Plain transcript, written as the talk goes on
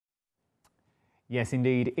Yes,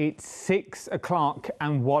 indeed. It's 6 o'clock,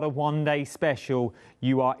 and what a one-day special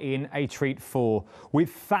you are in a treat for. With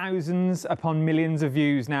thousands upon millions of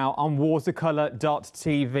views now on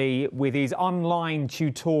Watercolour.tv with his online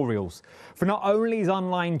tutorials. For not only his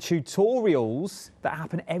online tutorials that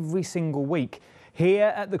happen every single week,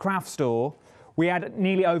 here at the craft store, we had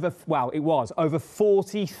nearly over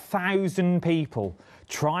 40,000 people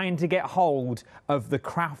trying to get hold of the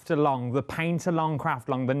craft along, the paint along, craft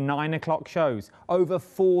along, the 9 o'clock shows. Over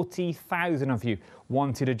 40,000 of you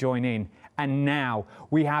wanted to join in. And now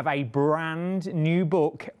we have a brand new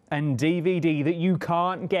book and DVD that you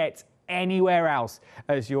can't get anywhere else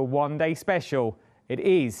as your one-day special. It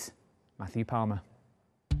is Matthew Palmer.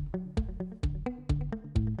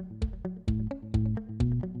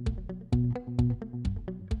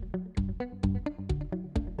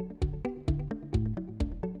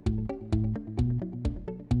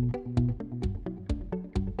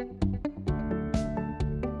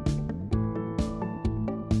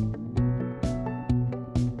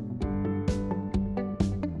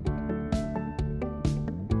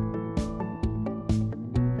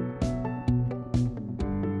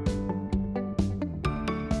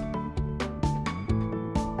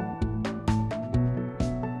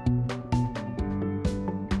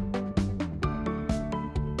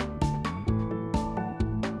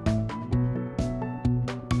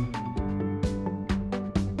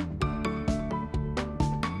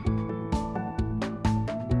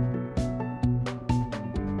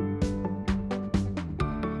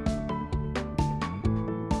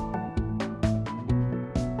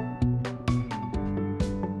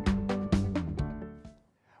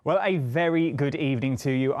 Well, a very good evening to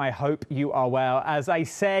you. I hope you are well. As I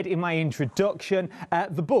said in my introduction,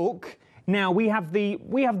 the book. Now we have the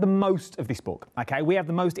most of this book. Okay, we have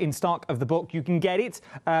the most in stock of the book. You can get it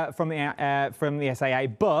from the SAA,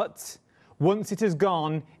 but once it has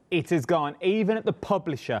gone, it has gone. Even the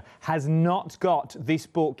publisher has not got this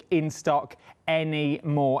book in stock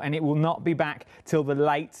anymore, and it will not be back till the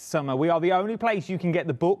late summer. We are the only place you can get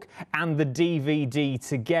the book and the DVD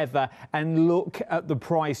together, and look at the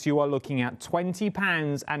price you are looking at,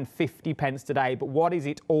 £20.50 today. But what is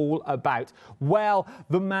it all about? Well,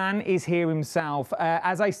 the man is here himself.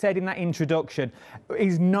 As I said in that introduction,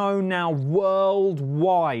 he's known now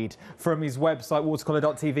worldwide from his website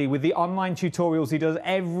Watercolour.tv with the online tutorials he does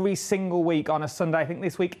every single week on a Sunday. I think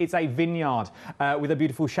this week it's a vineyard with a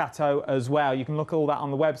beautiful chateau as well. You can look at all that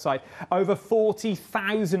on the website. Over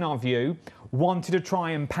 40,000 of you wanted to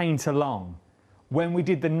try and paint along when we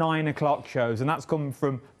did the 9 o'clock shows, and that's come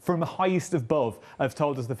from the highest above have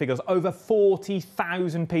told us the figures. Over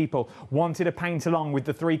 40,000 people wanted to paint along with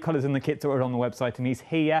the 3 colours in the kit that are on the website, and he's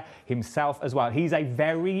here himself as well. He's a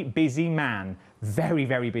very busy man, very,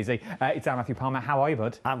 very busy. It's Matthew Palmer. How are you,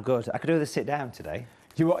 bud? I'm good. I could do the sit down today.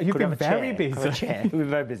 You've been very busy. We've been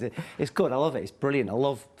very busy. It's good. I love it. It's brilliant. I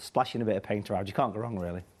love splashing a bit of paint around. You can't go wrong,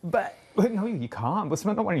 really. But no, you can't. But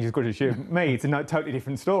not when you're as good as you. Me, it's a totally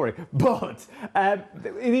different story. But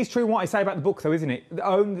it is true what I say about the book, though, isn't it?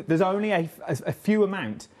 There's only a few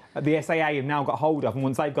amount the SAA have now got hold of, and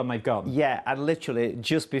once they've gone, they've gone. Yeah, and literally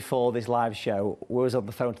just before this live show, we was on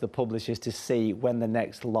the phone to the publishers to see when the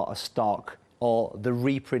next lot of stock or the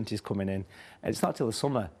reprint is coming in. And it's not till the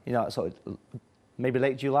summer, you know, sort of maybe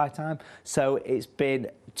late July time. So it's been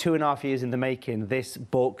 2.5 years in the making, this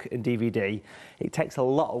book and DVD. It takes a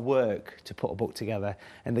lot of work to put a book together,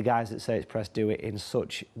 and the guys at Say It's Press do it in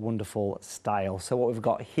such wonderful style. So what we've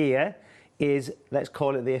got here is, let's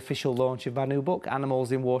call it the official launch of my new book,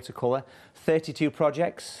 Animals in Watercolour. 32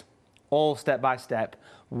 projects, all step by step,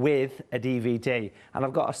 with a DVD. And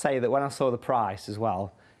I've got to say that when I saw the price as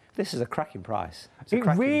well, this is a cracking price. It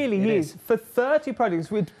really is. For 30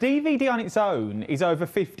 projects, with DVD on its own is over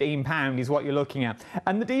 £15 is what you're looking at.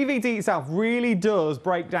 And the DVD itself really does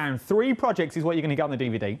break down. 3 projects is what you're going to get on the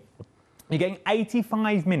DVD. You're getting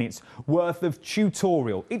 85 minutes worth of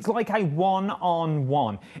tutorial. It's like a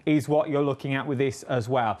one-on-one is what you're looking at with this as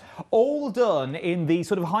well. All done in the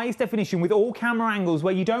sort of highest definition with all camera angles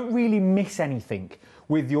where you don't really miss anything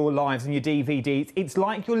with your lives and your DVDs. It's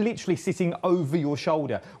like you're literally sitting over your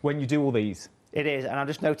shoulder when you do all these. It is, and I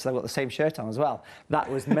just noticed I've got the same shirt on as well. That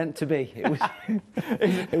was meant to be. It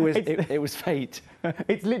was fate.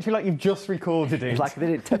 It's literally like you've just recorded it. It's like I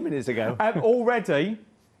did it 10 minutes ago. Already,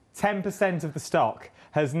 10% of the stock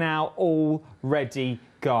has now already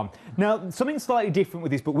gone. Now, something slightly different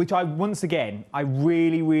with this book, which I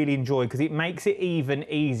really, really enjoy because it makes it even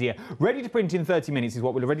easier. Ready to print in 30 minutes is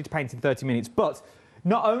what we're ready to paint in 30 minutes, but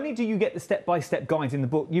not only do you get the step-by-step guides in the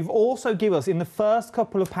book, you've also given us, in the first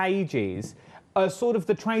couple of pages, sort of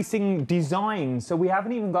the tracing design, so we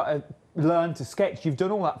haven't even got to learn to sketch. You've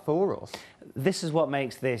done all that for us. This is what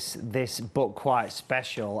makes this book quite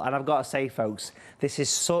special, and I've got to say, folks, this is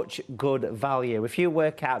such good value. If you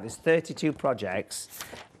work out, there's 32 projects,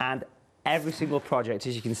 and every single project,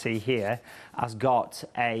 as you can see here, has got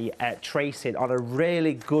a tracing on a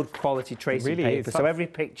really good quality tracing paper. So every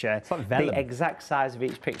picture, the exact size of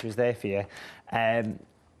each picture is there for you.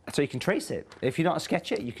 So you can trace it. If you don't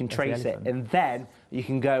sketch it, you can trace it, and then you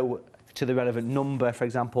can go to the relevant number. For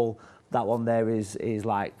example, that one there is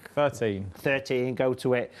like 13, go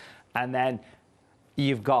to it, and then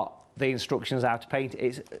you've got the instructions how to paint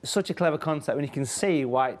it. It's such a clever concept, and you can see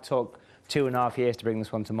why it took 2.5 years to bring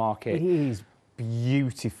this one to market. It is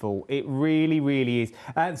beautiful. It really, really is.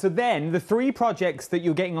 So then the 3 projects that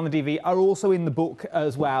you're getting on the DV are also in the book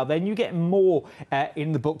as well. Then you get more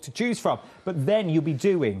in the book to choose from. But then you'll be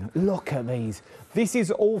doing, look at these. This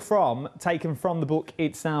is all taken from the book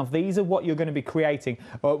itself. These are what you're going to be creating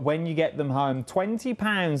when you get them home.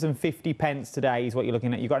 £20.50 today is what you're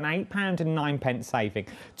looking at. You've got an £8.09 saving.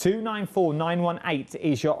 294918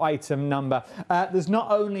 is your item number. There's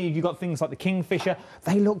not only have you got things like the Kingfisher,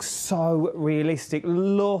 they look so realistic.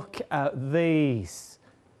 Look at these.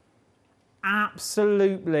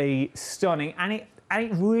 Absolutely stunning. And it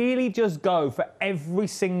really does go for every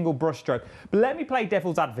single brushstroke. But let me play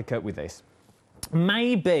devil's advocate with this.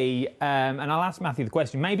 Maybe, and I'll ask Matthew the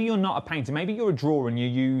question, maybe you're not a painter, maybe you're a drawer and you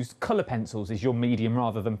use colour pencils as your medium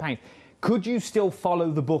rather than paint. Could you still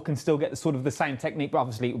follow the book and still get the same technique, but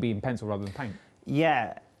obviously it will be in pencil rather than paint?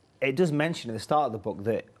 Yeah, it does mention at the start of the book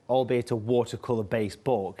that, albeit a watercolour-based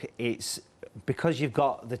book, it's because you've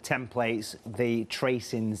got the templates, the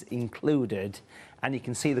tracings included, and you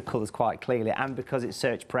can see the colours quite clearly, and because it's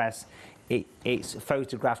Search Press, it's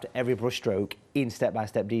photographed every brushstroke in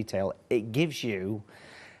step-by-step detail. It gives you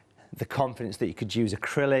the confidence that you could use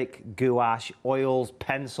acrylic, gouache, oils,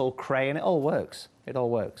 pencil, crayon. It all works. It all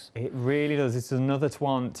works. It really does. This is another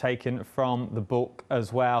one taken from the book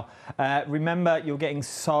as well. Remember, you're getting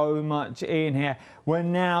so much in here. We're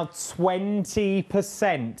now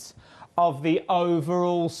 20% of the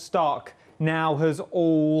overall stock now has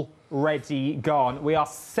already gone. We are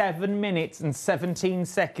 7 minutes and 17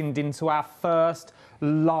 seconds into our first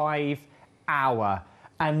live hour.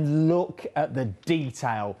 And look at the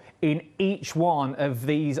detail in each one of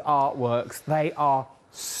these artworks. They are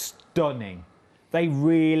stunning. They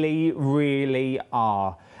really, really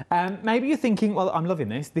are. Maybe you're thinking, well, I'm loving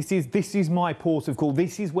this. This is my port of call.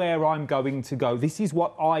 This is where I'm going to go. This is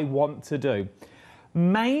what I want to do.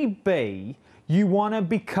 Maybe you want to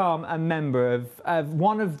become a member of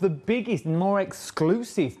one of the biggest, more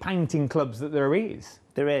exclusive painting clubs that there is.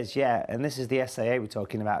 There is, yeah. And this is the SAA we're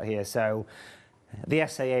talking about here. So the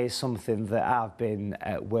SAA is something that I've been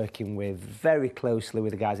working with very closely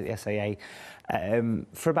with the guys at the SAA.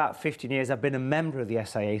 For about 15 years, I've been a member of the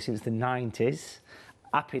SAA since the 90s.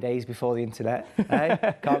 Happy days before the internet.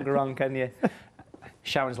 Eh? Can't go wrong, can you?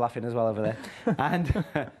 Sharon's laughing as well over there. And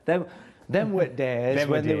them were days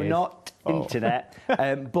when they were not internet.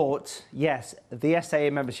 But yes, the SAA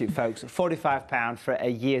membership, folks, £45 for a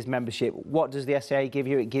year's membership. What does the SAA give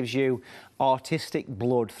you? It gives you artistic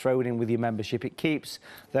blood thrown in with your membership. It keeps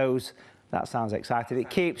those, that sounds exciting, it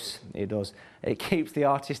keeps the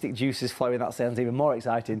artistic juices flowing. That sounds even more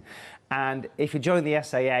exciting. And if you join the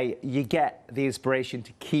SAA, you get the inspiration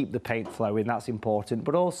to keep the paint flowing. That's important.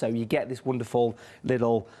 But also you get this wonderful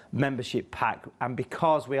little membership pack. And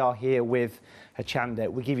because we are here with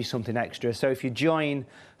Hachanda, we give you something extra. So if you join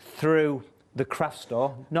through the craft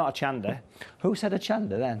store, not Hachanda. Who said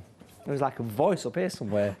Hachanda then? There was like a voice up here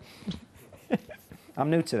somewhere. I'm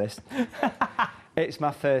new to this. It's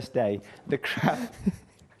my first day. The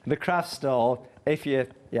craft store, if you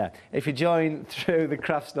join through the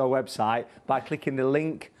craft store website by clicking the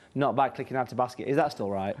link, not by clicking add to basket. Is that still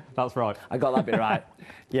right? That's right. I got that bit right.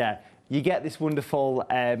 Yeah. You get this wonderful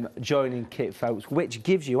joining kit, folks, which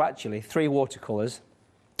gives you actually 3 watercolours,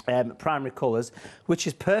 primary colours, which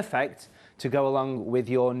is perfect to go along with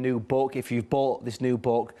your new book. If you've bought this new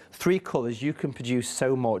book, 3 colours, you can produce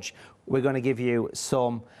so much. We're going to give you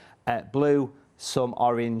some blue, some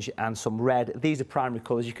orange and some red. These are primary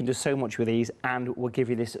colours. You can do so much with these, and we'll give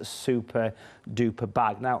you this super duper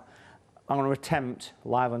bag. Now, I'm going to attempt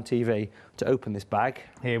live on TV to open this bag.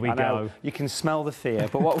 Here we go. You can smell the fear,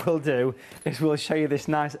 but what we'll do is we'll show you this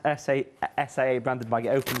nice SAA branded bag. It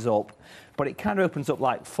opens up, but it kind of opens up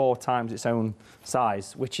like 4 times its own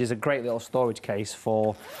size, which is a great little storage case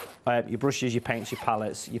for your brushes, your paints, your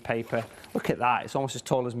palettes, your paper. Look at that. It's almost as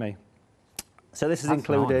tall as me. So this is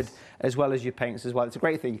included, nice, as well as your paints as well. It's a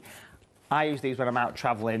great thing. I use these when I'm out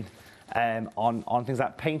travelling, on things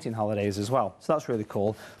like painting holidays as well. So that's really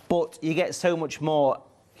cool. But you get so much more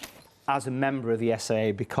as a member of the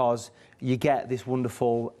SAA because you get this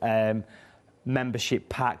wonderful membership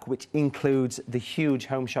pack, which includes the huge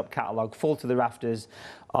home shop catalogue full to the rafters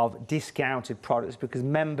of discounted products because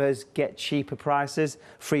members get cheaper prices,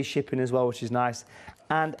 free shipping as well, which is nice.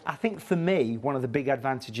 And I think for me, one of the big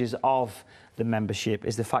advantages of the membership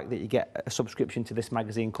is the fact that you get a subscription to this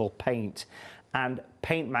magazine called Paint. And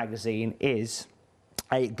Paint magazine is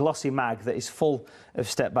a glossy mag that is full of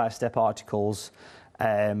step-by-step articles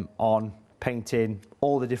on painting,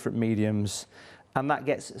 all the different mediums, and that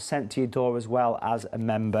gets sent to your door as well as a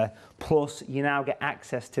member. Plus, you now get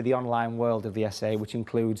access to the online world of the SAA, which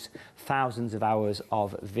includes thousands of hours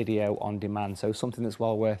of video on demand. So something that's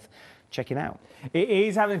well worth checking out. It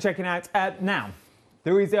is having to check it out. Now,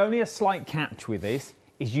 there is only a slight catch with this,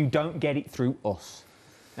 is you don't get it through us.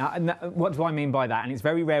 Now, what do I mean by that? And it's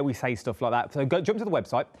very rare we say stuff like that. So jump to the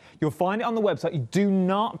website. You'll find it on the website. You do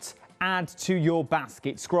not add to your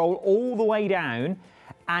basket. Scroll all the way down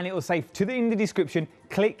and it will say in the description,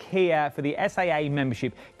 click here for the SAA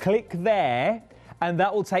membership. Click there and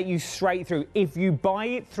that will take you straight through. If you buy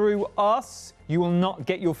it through us, you will not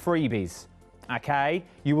get your freebies. Okay?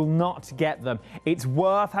 You will not get them. It's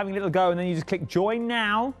worth having a little go and then you just click join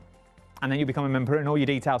now and then you become a member and all your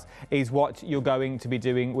details is what you're going to be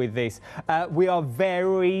doing with this. We are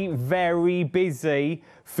very, very busy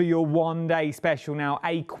for your one-day special now.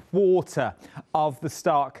 A quarter of the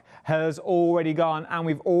stock has already gone and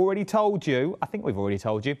we've already told you, I think we've already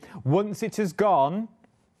told you, once it has gone,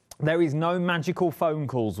 there is no magical phone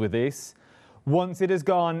calls with this. Once it has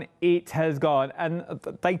gone, it has gone. And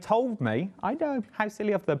they told me, I know, how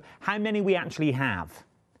silly of them, how many we actually have.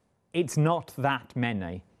 It's not that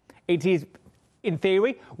many. It is, in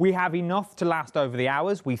theory, we have enough to last over the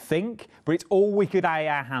hours, we think, but it's all we could lay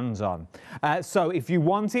our hands on. So if you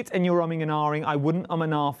want it and you're umming and ahhing, I wouldn't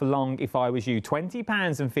and ah for long if I was you.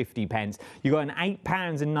 £20.50. You got an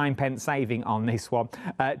 £8.09 saving on this one.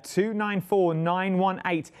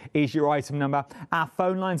 294918 is your item number. Our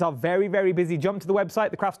phone lines are very, very busy. Jump to the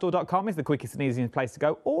website, thecraftstore.com is the quickest and easiest place to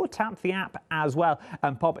go, or tap the app as well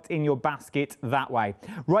and pop it in your basket that way.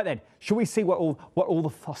 Right then, shall we see what all the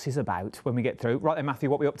fuss is about when we get through? Right then, Matthew,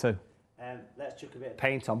 what are we up to? Let's chuck a bit of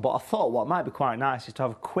paint on, but I thought what might be quite nice is to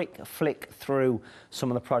have a quick flick through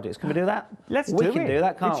some of the projects. Can we do that? We can do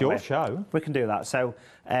that, can't we? It's your show. We can do that. So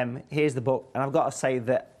here's the book, and I've got to say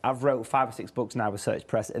that I've wrote 5 or 6 books now with Search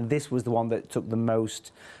Press, and this was the one that took the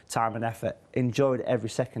most time and effort. Enjoyed every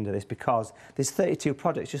second of this because there's 32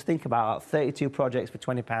 projects. Just think about 32 projects for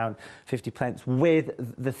 £20.50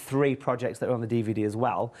 with the 3 projects that are on the DVD as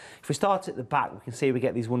well. If we start at the back, we can see we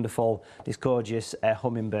get this gorgeous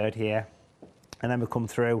hummingbird here. And then we come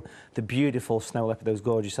through the beautiful snow leopard, those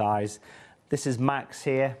gorgeous eyes. This is Max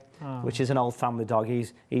here, which is an old family dog.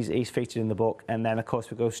 He's featured in the book. And then, of course,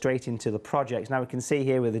 we go straight into the projects. Now, we can see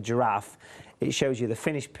here with the giraffe, it shows you the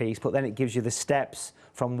finished piece, but then it gives you the steps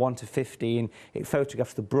from 1 to 15. It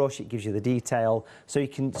photographs the brush. It gives you the detail. So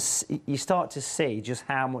you start to see just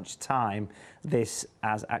how much time this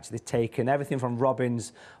has actually taken. Everything from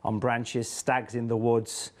robins on branches, stags in the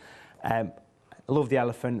woods, I love the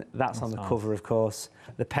elephant. That's on the cover, of course.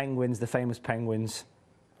 The penguins, the famous penguins,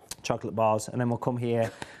 chocolate bars. And then we'll come here.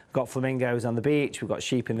 We've got flamingos on the beach. We've got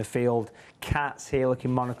sheep in the field. Cats here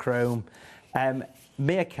looking monochrome.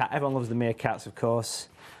 Meerkat. Everyone loves the meerkats, of course.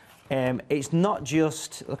 It's not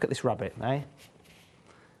just... Look at this rabbit, eh?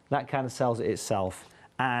 That kind of sells it itself.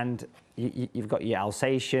 And you've got your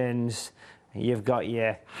Alsatians. You've got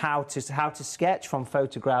your how to sketch from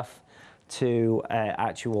photograph to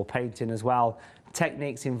actual painting as well.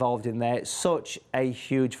 Techniques involved in there. It's such a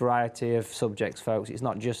huge variety of subjects, folks. It's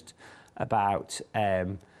not just about,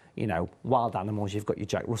 you know, wild animals. You've got your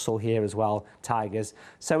Jack Russell here as well, tigers.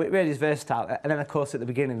 So it really is versatile. And then, of course, at the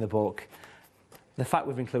beginning of the book, the fact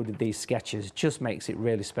we've included these sketches just makes it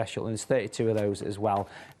really special. And there's 32 of those as well.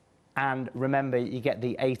 And remember, you get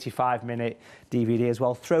the 85-minute DVD as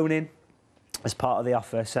well thrown in as part of the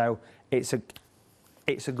offer. So it's a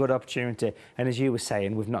good opportunity. And as you were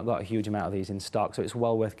saying, we've not got a huge amount of these in stock, so it's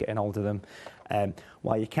well worth getting hold of them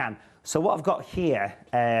while you can. So what I've got here,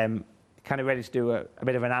 kind of ready to do a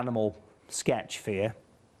bit of an animal sketch for you.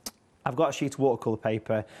 I've got a sheet of watercolour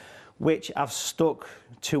paper, which I've stuck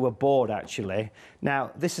to a board, actually.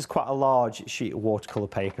 Now, this is quite a large sheet of watercolour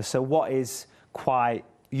paper, so what is quite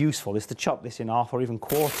useful is to chop this in half or even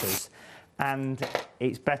quarters. And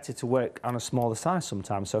it's better to work on a smaller size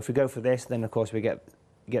sometimes. So if we go for this, then of course we get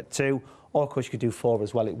 2, or of course you could do 4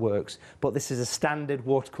 as well, it works. But this is a standard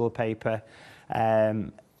watercolour paper,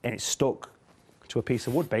 and it's stuck to a piece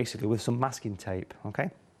of wood, basically, with some masking tape, okay?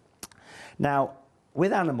 Now,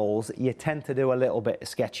 with animals, you tend to do a little bit of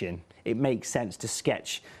sketching. It makes sense to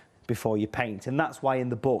sketch before you paint, and that's why in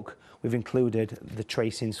the book we've included the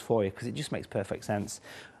tracings for you, because it just makes perfect sense.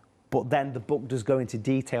 But then the book does go into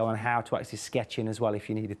detail on how to actually sketch in as well if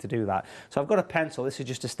you needed to do that. So I've got a pencil. This is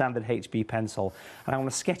just a standard HB pencil, and I want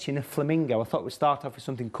to sketch in a flamingo. I thought we'd start off with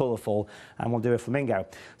something colourful, and we'll do a flamingo.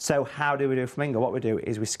 So how do we do a flamingo? What we do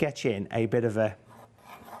is we sketch in a bit of a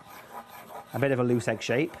loose egg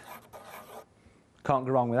shape. Can't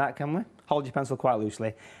go wrong with that, can we? Hold your pencil quite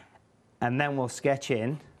loosely, and then we'll sketch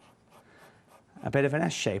in a bit of an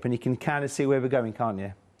S shape, and you can kind of see where we're going, can't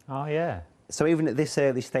you? Oh, yeah. So even at this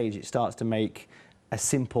early stage, it starts to make a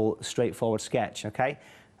simple, straightforward sketch, okay?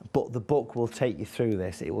 But the book will take you through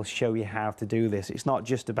this. It will show you how to do this. It's not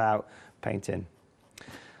just about painting.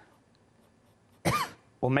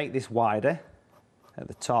 We'll make this wider at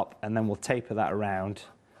the top, and then we'll taper that around.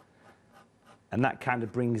 And that kind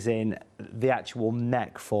of brings in the actual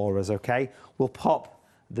neck for us, okay? We'll pop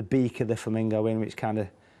the beak of the flamingo in, which kind of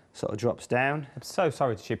sort of drops down. I'm so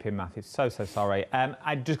sorry to chip in, Matthew. So sorry.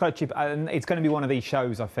 I just got to chip. It's going to be one of these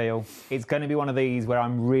shows, I feel. It's going to be one of these where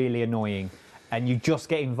I'm really annoying. And you just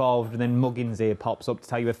get involved, and then Muggins here pops up to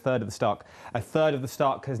tell you a third of the stock. A third of the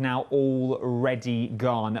stock has now already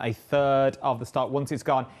gone. A third of the stock, once it's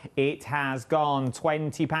gone, it has gone.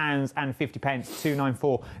 £20 and 50 pence.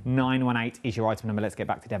 294918 is your item number. Let's get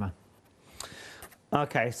back to demo.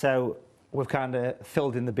 Okay, so we've kind of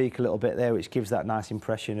filled in the beak a little bit there, which gives that nice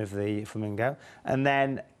impression of the flamingo. And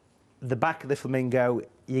then the back of the flamingo,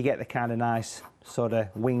 you get the kind of nice sort of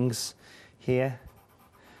wings here.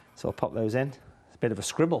 So I'll pop those in. It's a bit of a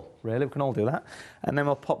scribble, really. We can all do that. And then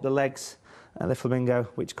we'll pop the legs of the flamingo,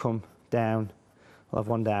 which come down. We'll have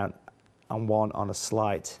one down and one on a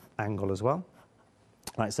slight angle as well.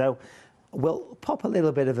 Right, so we'll pop a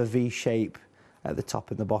little bit of a V shape at the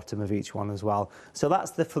top and the bottom of each one as well. So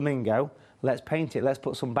that's the flamingo. Let's paint it. Let's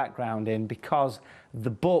put some background in, because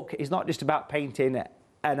the book is not just about painting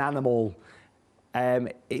an animal.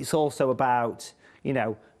 It's also about, you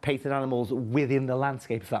know, painting animals within the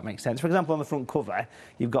landscape, if that makes sense. For example, on the front cover,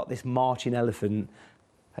 you've got this marching elephant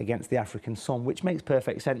against the African sun, which makes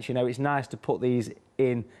perfect sense. You know, it's nice to put these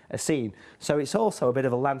in a scene. So it's also a bit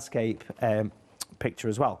of a landscape picture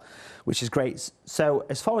as well, which is great. So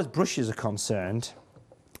as far as brushes are concerned,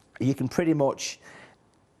 you can pretty much,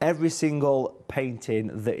 every single painting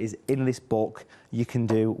that is in this book you can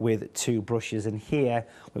do with 2 brushes. And here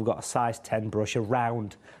we've got a size 10 brush, a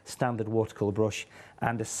round standard watercolour brush,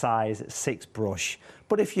 and a size 6 brush.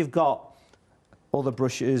 But if you've got other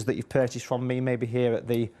brushes that you've purchased from me, maybe here at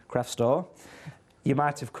the craft store, you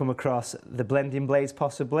might have come across the blending blades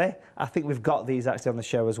possibly. I think we've got these actually on the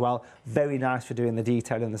show as well. Very nice for doing the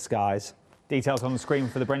detail in the skies. Details on the screen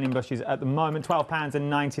for the blending brushes at the moment. £12 and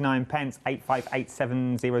 99 pence.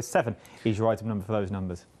 858707 is your item number for those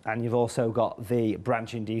numbers. And you've also got the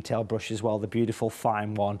branching detail brush as well, the beautiful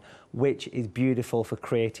fine one, which is beautiful for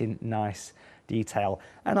creating nice detail.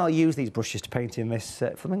 And I'll use these brushes to paint in this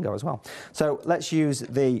flamingo as well. So let's use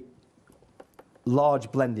the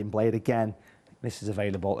large blending blade again. This is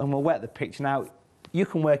available, and we'll wet the picture. Now, you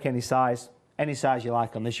can work any size you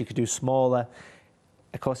like on this. You could do smaller.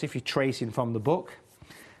 Of course, if you're tracing from the book,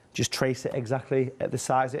 just trace it exactly at the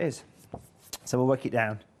size it is. So we'll work it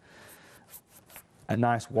down. A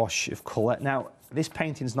nice wash of colour. Now, this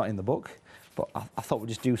painting's not in the book, but I thought we'd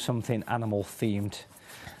just do something animal themed.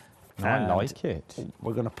 I like it.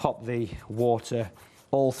 We're going to pop the water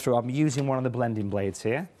all through. I'm using one of the blending blades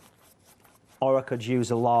here, or I could use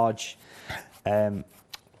a large,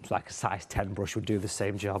 like a size 10 brush would do the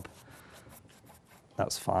same job.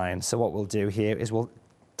 That's fine. So what we'll do here is we'll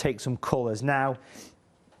take some colours. Now,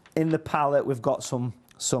 in the palette, we've got some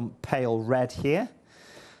pale red here.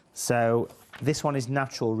 So this one is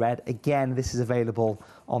natural red. Again, this is available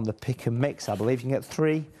on the pick and mix, I believe. You can get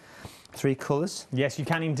three colours. Yes, you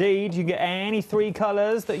can indeed. You can get any 3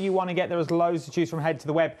 colours that you want to get. There's loads to choose from. Head to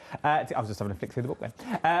the web. I was just having a flick through the book then.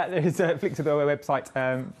 There's a flick to the website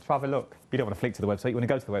to have a look. You don't want to flick to the website. You want to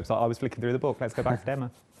go to the website. I was flicking through the book. Let's go back to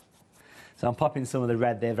demo. So I'm popping some of the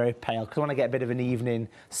red there, very pale, because I want to get a bit of an evening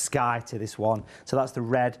sky to this one. So that's the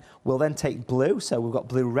red. We'll then take blue. So we've got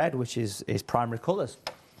blue-red, which is primary colours.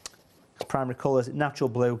 Primary colours, natural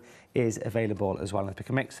blue is available as well in the pick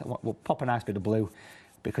and mix. We'll pop a nice bit of blue,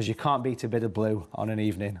 because you can't beat a bit of blue on an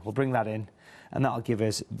evening. We'll bring that in, and that'll give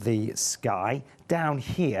us the sky. Down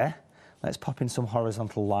here, let's pop in some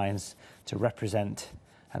horizontal lines to represent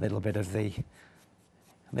a little bit of the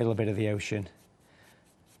ocean.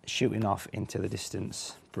 shooting off into the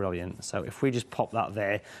distance. Brilliant. So if we just pop that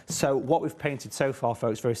there. So what we've painted so far,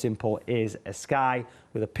 folks, very simple, is a sky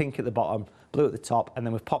with a pink at the bottom, blue at the top, and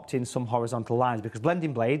then we've popped in some horizontal lines because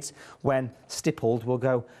blending blades, when stippled, will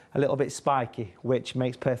go a little bit spiky, which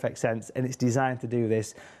makes perfect sense. And it's designed to do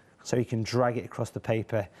this so you can drag it across the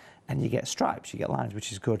paper and you get stripes, you get lines,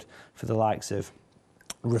 which is good for the likes of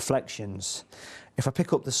reflections. If I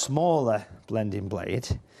pick up the smaller blending blade,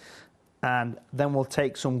 and then we'll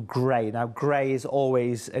take some grey. Now, grey is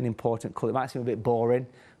always an important colour. It might seem a bit boring,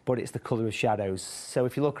 but it's the colour of shadows. So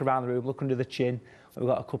if you look around the room, look under the chin, we've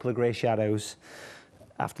got a couple of grey shadows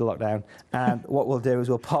after lockdown. And what we'll do is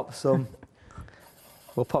we'll pop some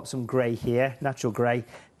grey here, natural grey.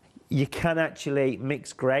 You can actually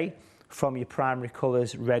mix grey from your primary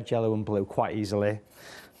colours, red, yellow and blue, quite easily,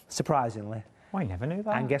 surprisingly. I never knew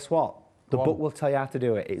that. And guess what? The book will tell you how to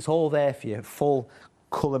do it. It's all there for you, full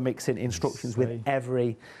colour mixing instructions with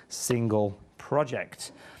every single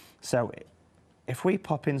project. So if we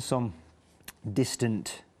pop in some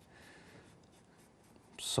distant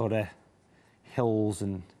sort of hills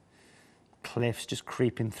and cliffs just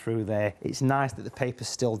creeping through there, it's nice that the paper's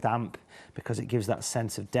still damp because it gives that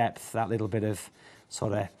sense of depth, that little bit of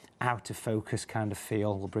sort of out of focus kind of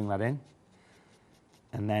feel. We'll bring that in.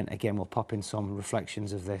 And then again, we'll pop in some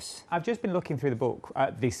reflections of this. I've just been looking through the book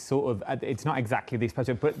at this sort of, it's not exactly this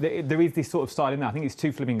photo, but there is this sort of style in there. I think it's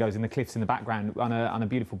two flamingos in the cliffs in the background on a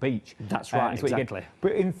beautiful beach. That's right, exactly.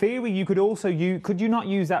 But in theory, you could also could you not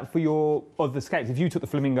use that for your other scapes? If you took the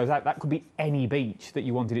flamingos out, that could be any beach that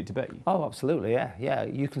you wanted it to be. Oh, absolutely, yeah. Yeah,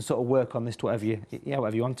 you can sort of work on this to whatever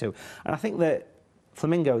you want to. And I think that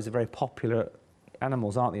flamingos are very popular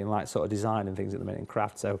animals, aren't they, in like sort of design and things at the minute in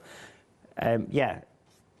craft. So, yeah.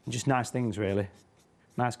 Just nice things, really.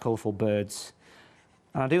 Nice, colourful birds.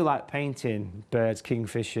 And I do like painting birds,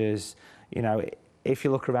 kingfishers. You know, if you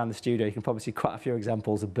look around the studio, you can probably see quite a few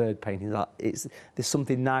examples of bird paintings. There's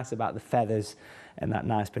something nice about the feathers and that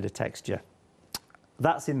nice bit of texture.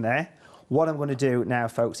 That's in there. What I'm going to do now,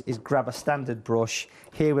 folks, is grab a standard brush.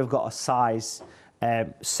 Here we've got a size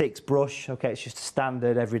 6 brush. Okay, it's just a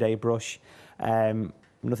standard everyday brush.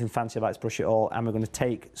 Nothing fancy about this brush at all. And we're going to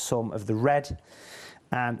take some of the red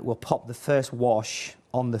and we'll pop the first wash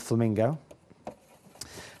on the flamingo.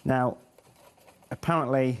 Now,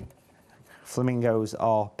 apparently flamingos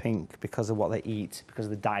are pink because of what they eat, because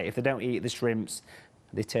of the diet. If they don't eat the shrimps,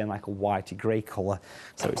 they turn like a whitey grey colour.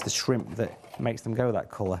 So it's the shrimp that makes them go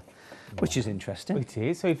that colour, which is interesting. It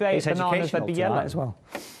is. So if they ate bananas, they'd be yellow as well.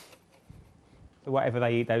 So whatever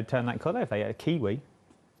they eat, they would turn that colour. If they ate a kiwi,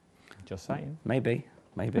 just saying. Maybe.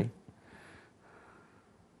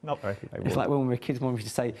 Not very. It's like when we were kids, Mum used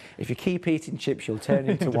to say, if you keep eating chips, you'll turn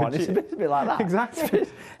into one. It's a bit like that. Exactly.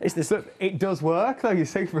 It does work, though. You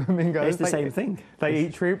see flamingos. It's the same thing. They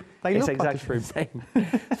eat shrimp. They look like a shrimp. The same.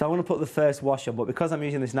 So I want to put the first wash on, but because I'm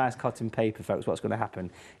using this nice cotton paper, folks, what's going to happen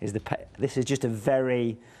is this is just a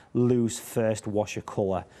very loose first wash of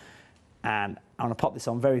colour. And I'm going to pop this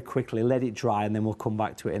on very quickly, let it dry, and then we'll come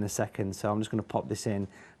back to it in a second. So I'm just going to pop this in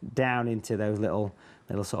down into those little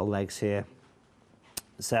sort of legs here.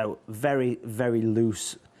 So very, very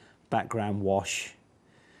loose background wash.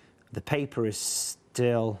 The paper is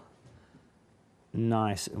still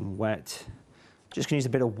nice and wet. Just going to use a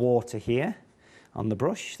bit of water here on the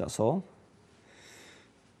brush, that's all.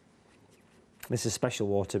 This is special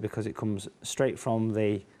water because it comes straight from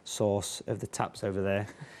the source of the taps over there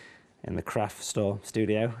in the craft store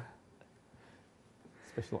studio.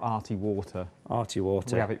 Special arty water. Arty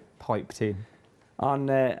water. We have it piped in.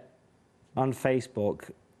 On Facebook,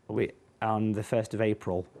 on the 1st of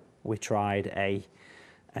April, we tried a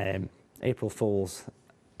April Fool's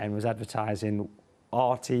and was advertising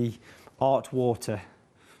art water,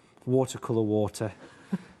 watercolour water.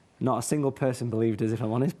 Not a single person believed us, if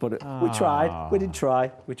I'm honest, but we tried. We did try.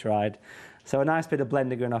 We tried. So a nice bit of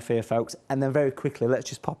blender going off here, folks. And then very quickly, let's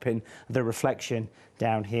just pop in the reflection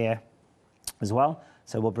down here as well.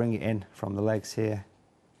 So we'll bring it in from the legs here.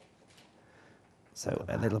 So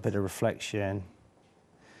a little bit of reflection.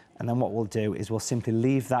 And then what we'll do is we'll simply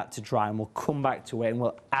leave that to dry and we'll come back to it and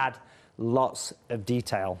we'll add lots of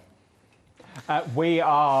detail. We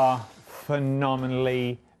are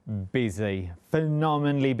phenomenally busy.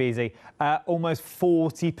 Phenomenally busy. Almost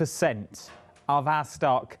 40% of our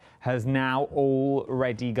stock has now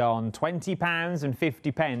already gone.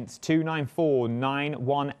 £20.50,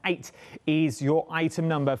 294918 is your item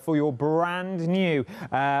number for your brand new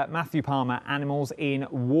Matthew Palmer Animals in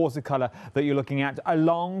Watercolour that you're looking at,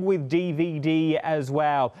 along with DVD as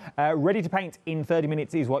well. Ready to paint in 30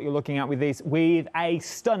 minutes is what you're looking at with this, with a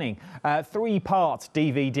stunning 3-part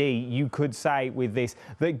DVD, you could say, with this,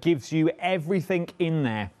 that gives you everything in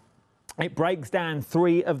there. It breaks down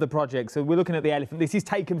 3 of the projects. So we're looking at the elephant. This is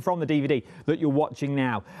taken from the DVD that you're watching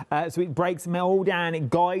now. So it breaks them all down. It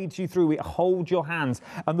guides you through. It holds your hands.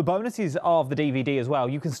 And the bonuses of the DVD as well,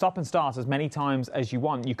 you can stop and start as many times as you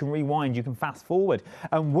want. You can rewind. You can fast forward.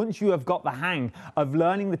 And once you have got the hang of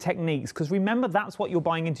learning the techniques, because remember, that's what you're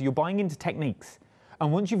buying into. You're buying into techniques.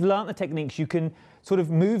 And once you've learnt the techniques, you can sort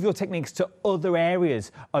of move your techniques to other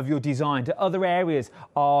areas of your design, to other areas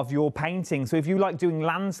of your painting. So if you like doing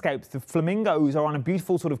landscapes, the flamingos are on a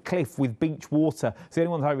beautiful sort of cliff with beach water. It's the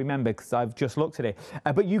only ones I remember because I've just looked at it.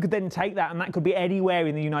 But you could then take that, and that could be anywhere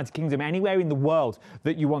in the United Kingdom, anywhere in the world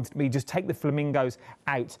that you want it to be. Just take the flamingos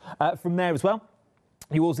out. From there as well,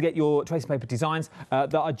 you also get your tracing paper designs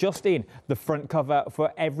that are just in the front cover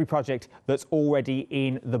for every project that's already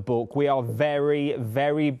in the book. We are very,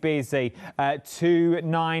 very busy.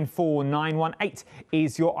 294918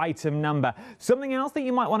 is your item number. Something else that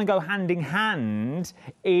you might want to go hand in hand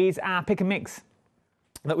is our pick and mix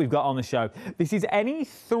that we've got on the show. This is any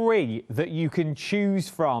 3 that you can choose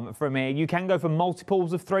from here. You can go for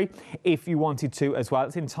multiples of 3 if you wanted to as well.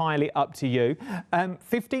 It's entirely up to you.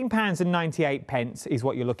 £15.98 is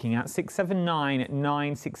what you're looking at.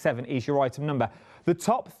 679967 is your item number. The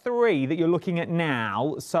top 3 that you're looking at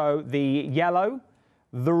now, so the yellow,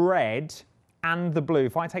 the red and the blue.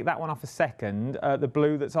 If I take that one off a second, the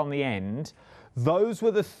blue that's on the end, those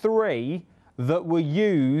were the 3 that were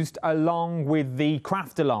used along with the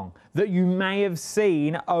craft along that you may have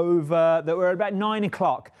seen over, that were about 9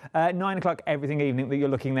 o'clock every evening that you're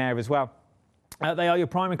looking there as well. They are your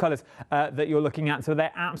primary colours that you're looking at, so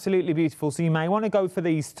they're absolutely beautiful. So you may want to go for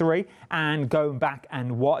these 3 and go back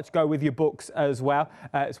and watch. Go with your books as well.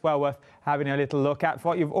 It's well worth having a little look at. For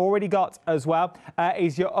what you've already got as well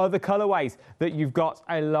is your other colourways that you've got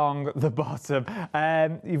along the bottom.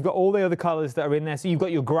 You've got all the other colours that are in there. So you've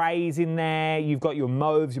got your greys in there, you've got your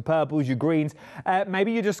mauves, your purples, your greens.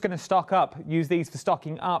 Maybe you're just going to stock up. Use these for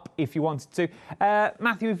stocking up if you wanted to.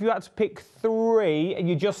 Matthew, if you had to pick 3 and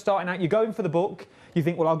you're just starting out, you're going for the book, you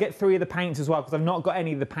think, well, I'll get 3 of the paints as well because I've not got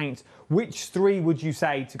any of the paints. Which 3 would you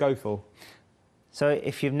say to go for? So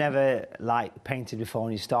if you've never painted before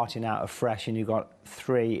and you're starting out afresh and you've got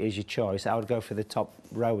 3 as your choice, I would go for the top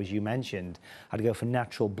row as you mentioned. I'd go for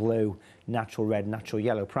natural blue, natural red, natural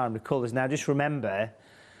yellow, primary colours. Now just remember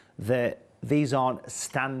that these aren't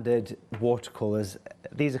standard watercolours.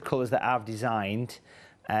 These are colours that I've designed,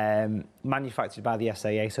 manufactured by the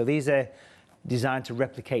SAA. So these are designed to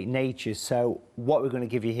replicate nature. So what we're going to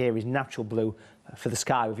give you here is natural blue for the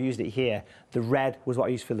sky. We've used it here. The red was what I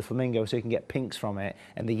used for the flamingo, so you can get pinks from it.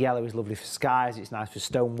 And the yellow is lovely for skies. It's nice for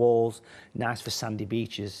stone walls, nice for sandy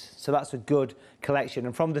beaches. So that's a good collection.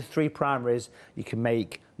 And from the 3 primaries, you can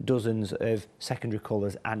make dozens of secondary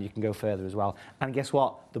colours, and you can go further as well. And guess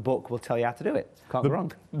what? The book will tell you how to do it. Can't go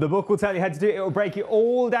wrong. The book will tell you how to do it. It will break it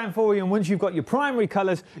all down for you. And once you've got your primary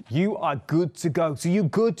colours, you are good to go. So you're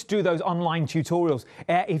good to do those online tutorials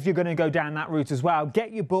if you're going to go down that route as well.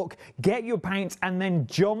 Get your book, get your paints, and then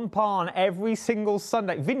jump on every single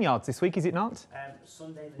Sunday. Vineyards this week, is it not?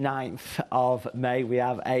 Sunday the 9th of May, we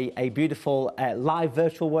have a beautiful live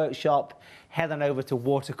virtual workshop. Head on over to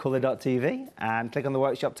watercolour.tv and click on the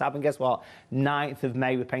workshop tab, and guess what? 9th of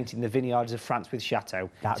May, we're painting the vineyards of France with Chateau.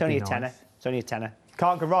 It's only a tenner. It's only a tenner.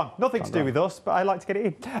 Can't go wrong. Nothing to do with us, but I like to get it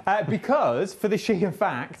in. Because, for the sheer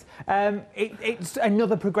fact, it's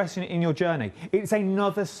another progression in your journey. It's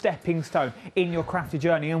another stepping stone in your crafty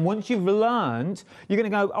journey. And once you've learned, you're going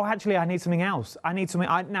to go, oh, actually, I need something else. I need something.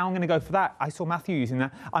 Now I'm going to go for that. I saw Matthew using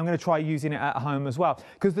that. I'm going to try using it at home as well.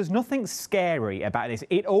 Because there's nothing scary about this.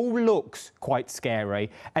 It all looks quite scary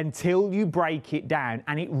until you break it down,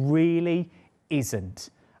 and it really isn't.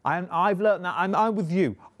 I've learned that. I'm with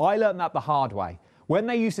you. I learned that the hard way. When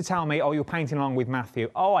they used to tell me, oh, you're painting along with Matthew,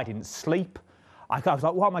 oh, I didn't sleep. I was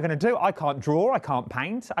like, what am I going to do? I can't draw, I can't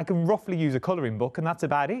paint. I can roughly use a colouring book, and that's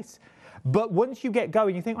about it. But once you get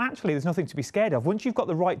going, you think, well, actually, there's nothing to be scared of. Once you've got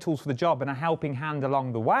the right tools for the job and a helping hand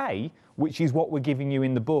along the way, which is what we're giving you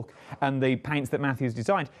in the book and the paints that Matthew's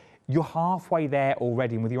designed, you're halfway there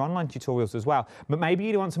already, and with your online tutorials as well. But maybe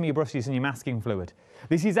you don't want some of your brushes and your masking fluid.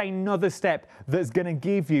 This is another step that's going to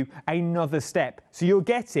give you another step. So you're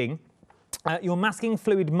getting your masking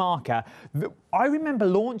fluid marker. I remember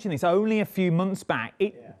launching this only a few months back.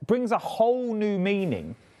 It brings a whole new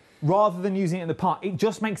meaning rather than using it in the pot. It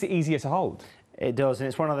just makes it easier to hold. It does, and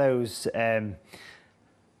it's one of those.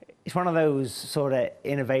 It's one of those sort of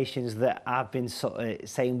innovations that I've been sort of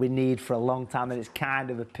saying we need for a long time, and it's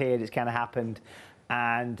kind of appeared, it's kind of happened,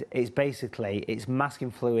 and it's basically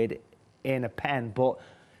masking fluid in a pen, but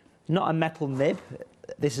not a metal nib.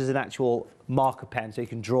 This is an actual marker pen, so you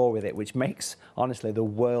can draw with it, which makes, honestly, the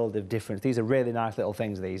world of difference. These are really nice little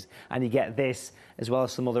things, these. And you get this, as well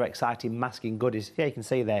as some other exciting masking goodies. Yeah, you can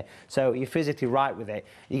see there. So you're physically right with it.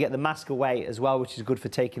 You get the mask away as well, which is good for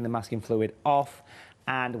taking the masking fluid off.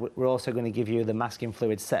 And we're also going to give you the masking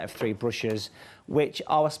fluid set of 3 brushes, which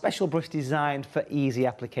are a special brush designed for easy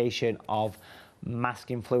application of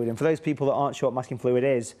masking fluid. And for those people that aren't sure what masking fluid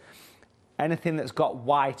is, anything that's got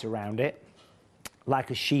white around it, like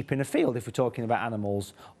a sheep in a field if we're talking about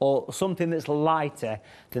animals, or something that's lighter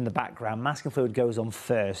than the background, masking fluid goes on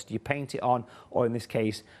first. You paint it on, or in this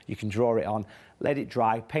case, you can draw it on, let it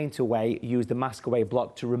dry, paint away, use the mask away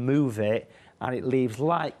block to remove it, and it leaves,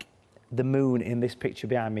 like the moon in this picture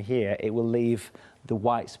behind me here, it will leave the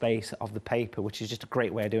white space of the paper, which is just a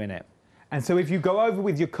great way of doing it. And so if you go over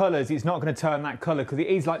with your colours, it's not going to turn that colour because it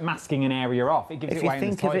is like masking an area off. It gives it away in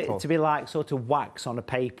the title. If you think of it to be like sort of wax on a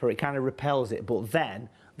paper, it kind of repels it, but then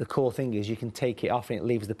the cool thing is you can take it off and it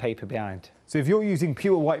leaves the paper behind. So if you're using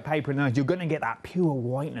pure white paper in those, you're going to get that pure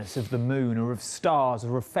whiteness of the moon or of stars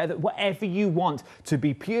or of feather, whatever you want to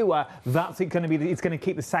be pure, that's it going to be. It's going to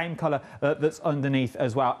keep the same colour that's underneath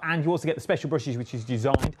as well. And you also get the special brushes, which is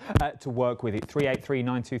designed to work with it.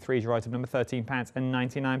 383923 is your item number,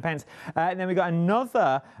 £13.99. And then we've got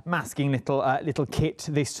another masking little kit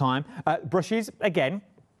this time. Brushes, again.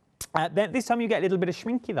 Then this time you get a little bit of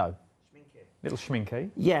schminky though. Little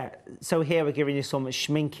schminky. Yeah, so here we're giving you some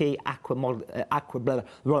schminky aqua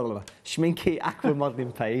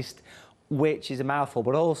modelling paste, which is a mouthful,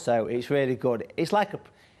 but also it's really good. It's like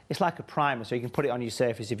a primer, so you can put it on your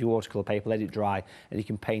surface if you watercolour paper, let it dry, and you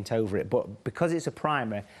can paint over it. But because it's a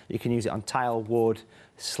primer, you can use it on tile, wood,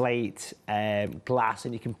 slate, glass,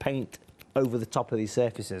 and you can paint over the top of these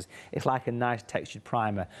surfaces. It's like a nice textured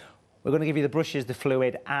primer. We're going to give you the brushes, the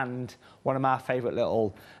fluid, and one of my favourite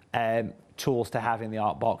little tools to have in the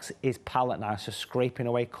art box is palette knives for scraping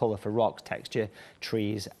away colour for rocks, texture,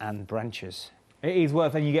 trees and branches. It is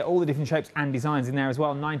worth, and you get all the different shapes and designs in there as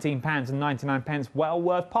well. £19.99, well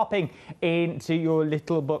worth popping into your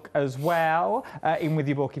little book as well. In with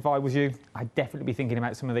your book, if I was you, I'd definitely be thinking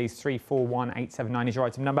about some of these. 341879 is your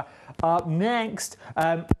item number. Up next,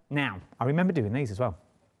 now, I remember doing these as well.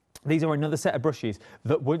 These are another set of brushes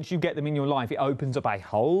that once you get them in your life, it opens up a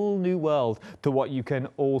whole new world to what you can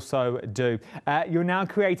also do. You're now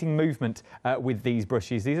creating movement with these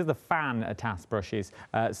brushes. These are the fan task brushes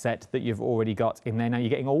set that you've already got in there. Now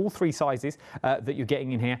you're getting all 3 sizes that you're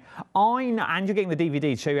getting in here. And you're getting the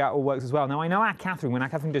DVD to show you how it all works as well. Now I know our Catherine, when our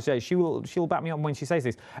Catherine does it, she'll back me up when she says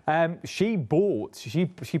this. She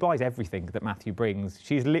buys everything that Matthew brings.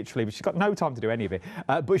 She's got no time to do any of it,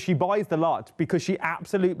 but she buys the lot because she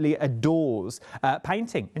absolutely adores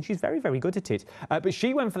painting, and she's very, very good at it. But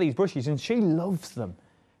she went for these brushes and she loves them.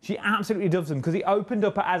 She absolutely loves them because it opened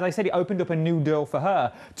up, as I said, it opened up a new door for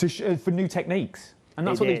her for new techniques. And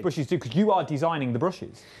that's what these brushes do, because you are designing the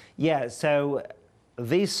brushes. Yeah, so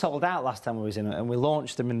these sold out last time we was in it, and we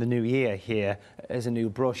launched them in the new year here as a new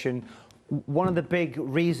brush. And one of the big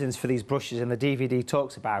reasons for these brushes, and the DVD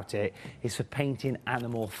talks about it, is for painting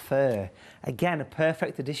animal fur. Again, a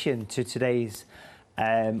perfect addition to today's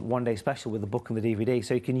one day special with the book and the DVD.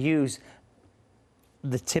 So you can use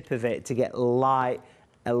the tip of it to get a light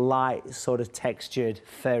sort of textured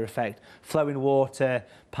fur effect. Flowing water,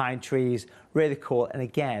 pine trees, really cool. And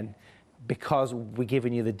again, because we're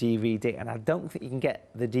giving you the DVD, and I don't think you can get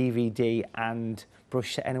the DVD and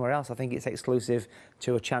brush set anywhere else. I think it's exclusive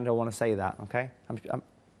to a channel. I want to say that, okay?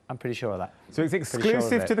 I'm pretty sure of that. So it's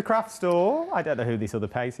exclusive to the craft store. I don't know who this other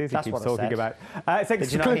place is. That's what talking about. It's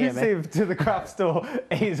exclusive to the craft store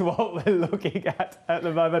is what we're looking at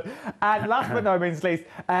the moment. And last but not least,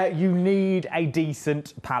 you need a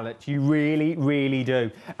decent palette. You really, really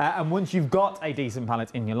do. And once you've got a decent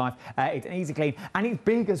palette in your life, it's an easy clean and it's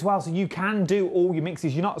big as well. So you can do all your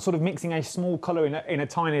mixes. You're not sort of mixing a small colour in a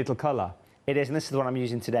tiny little colour. It is, and this is the one I'm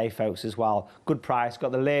using today, folks, as well. Good price,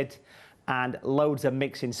 got the lid, and loads of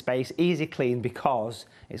mixing space, easy clean because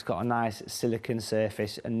it's got a nice silicone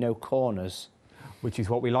surface and no corners. Which is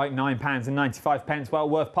what we like, £9.95, well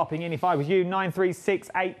worth popping in if I was you.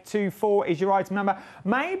 936824 is your item number.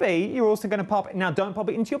 Maybe you're also going to pop it, now don't pop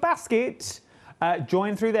it into your basket,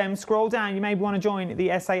 join through them. Scroll down. You maybe want to join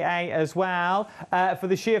the SAA as well. For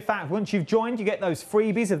the sheer fact, once you've joined, you get those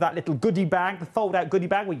freebies of that little goodie bag, the fold-out goodie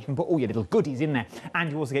bag, where you can put all your little goodies in there.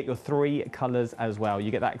 And you also get your 3 colours as well.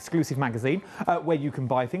 You get that exclusive magazine where you can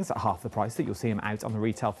buy things at half the price that you'll see them out on the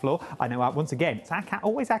retail floor. I know, once again, it's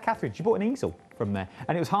always our Catherine. She bought an easel from there,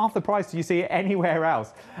 and it was half the price you see it anywhere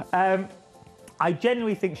else. I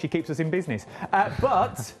genuinely think she keeps us in business.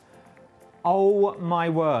 But, oh my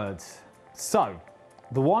word. So,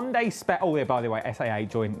 the one-day special... Oh, yeah, by the way, SAA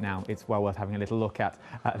joined now. It's well worth having a little look at.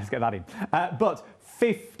 Let's get that in. But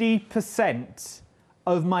 50%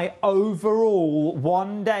 of my overall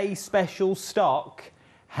one-day special stock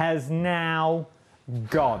has now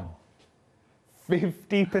gone.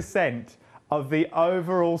 50% of the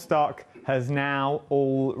overall stock has now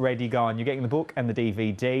already gone. You're getting the book and the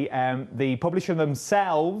DVD. The publisher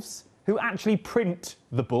themselves, who actually print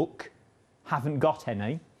the book, haven't got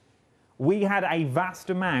any. We had a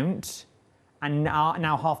vast amount, and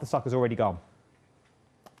now half the stock has already gone.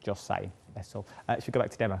 Just saying. That's all. Should we go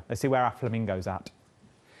back to demo? Let's see where our flamingo's at.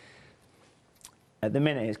 At the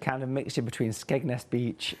minute, it's kind of a mixture between Skegness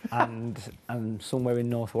Beach and somewhere in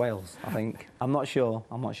North Wales, I think. I'm not sure.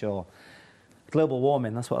 Global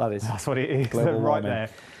warming, that's what that is. That's what it is, Global right warming.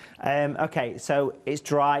 there. OK, so it's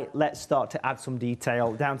dry. Let's start to add some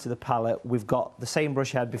detail down to the palette. We've got the same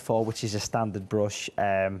brush I had before, which is a standard brush.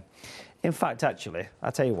 In fact, actually,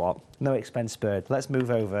 I'll tell you what, no expense spared. Let's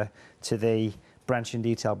move over to the branch and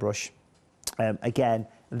detail brush. Again,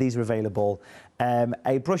 these are available.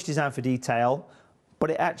 A brush designed for detail,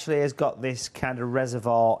 but it actually has got this kind of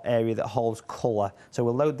reservoir area that holds colour. So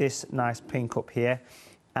we'll load this nice pink up here,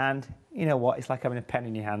 and you know what? It's like having a pen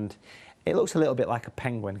in your hand. It looks a little bit like a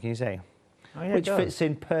penguin, can you see? Oh, yeah, which fits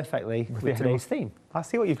in perfectly with today's theme. I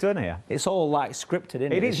see what you've done here. It's all like scripted,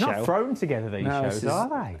 isn't it? It is not thrown together, these shows, are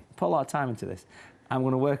they? Put a lot of time into this. I'm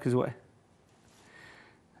going to work as well.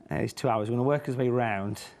 It's 2 hours. We're going to work his way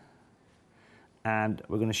round, and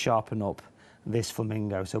we're going to sharpen up this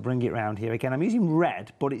flamingo. So bring it round here again. I'm using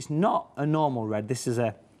red, but it's not a normal red. This is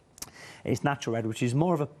it's natural red, which is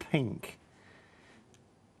more of a pink.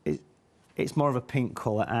 It's more of a pink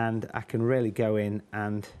colour, and I can really go in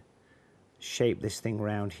and shape this thing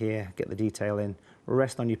around here, get the detail in,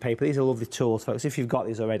 rest on your paper. These are lovely tools, folks. If you've got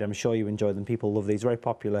these already, I'm sure you enjoy them. People love these. Very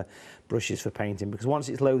popular brushes for painting, because once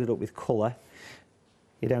it's loaded up with colour,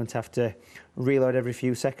 you don't have to reload every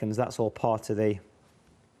few seconds. That's all part of the...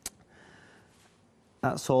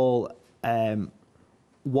 That's all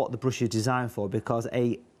what the brush is designed for, because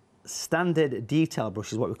a standard detail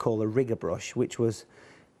brush is what we call a rigger brush, which is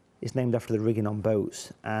named after the rigging on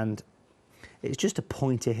boats, and it's just a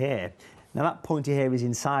pointy hair. Now that pointy hair is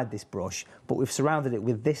inside this brush, but we've surrounded it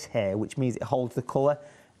with this hair, which means it holds the colour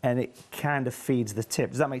and it kind of feeds the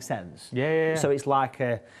tip. Does that make sense? Yeah. So it's like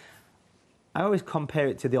I always compare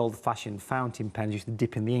it to the old-fashioned fountain pens you used to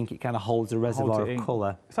dip in the ink. It kind of holds a reservoir of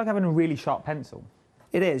colour. It's like having a really sharp pencil.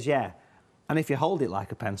 It is, yeah. And if you hold it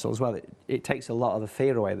like a pencil as well, it takes a lot of the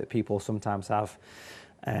fear away that people sometimes have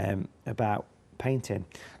about painting.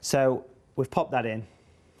 So we've popped that in.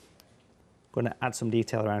 Going to add some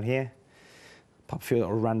detail around here. Pop a few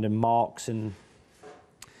little random marks and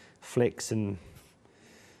flicks, and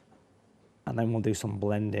then we'll do some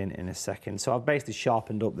blending in a second. So I've basically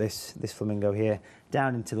sharpened up this flamingo here,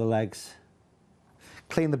 down into the legs.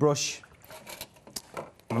 Clean the brush.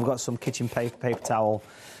 And we've got some kitchen paper towel,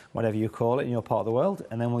 whatever you call it in your part of the world,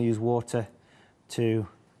 and then we'll use water to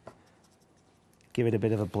give it a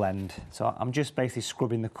bit of a blend. So I'm just basically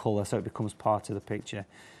scrubbing the colour so it becomes part of the picture,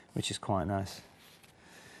 which is quite nice.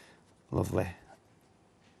 Lovely.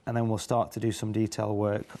 And then we'll start to do some detail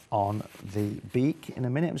work on the beak in a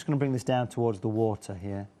minute. I'm just going to bring this down towards the water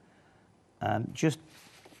here. And just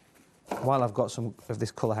while I've got some of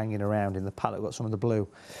this colour hanging around in the palette, I've got some of the blue,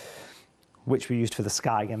 which we used for the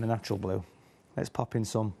sky, again, the natural blue. Let's pop in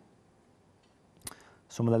some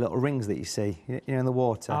of the little rings that you see, you know, in the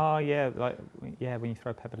water. Oh, yeah, when you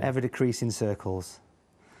throw pepper down. Ever decreasing circles.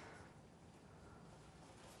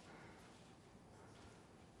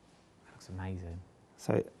 That looks amazing.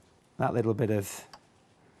 So that little bit of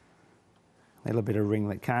ring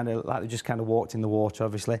that kind of, like they just kind of walked in the water,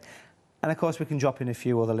 obviously. And of course we can drop in a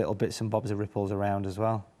few other little bits and bobs of ripples around as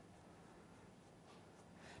well.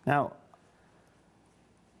 Now,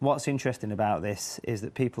 what's interesting about this is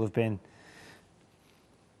that people have been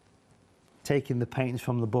taking the paintings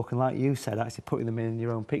from the book and, like you said, actually putting them in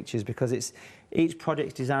your own pictures, because each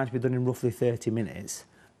project's designed to be done in roughly 30 minutes.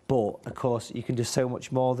 But, of course, you can do so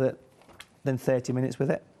much more than 30 minutes with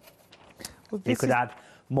it. Well, you could add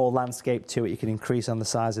more landscape to it. You can increase on the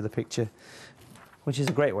size of the picture, which is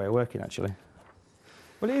a great way of working, actually.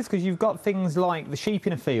 Well, it is, because you've got things like the sheep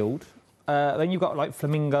in a field, then you've got like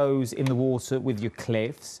flamingos in the water with your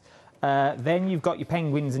cliffs. Then you've got your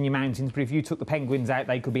penguins and your mountains, but if you took the penguins out,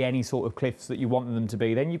 they could be any sort of cliffs that you want them to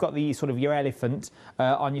be. Then you've got the sort of your elephant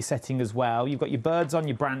on your setting as well. You've got your birds on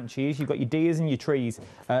your branches. You've got your deers and your trees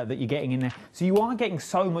that you're getting in there. So you are getting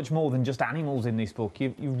so much more than just animals in this book.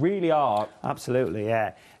 You really are. Absolutely,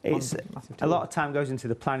 yeah. It's a lot of time goes into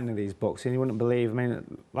the planning of these books, and you wouldn't believe, I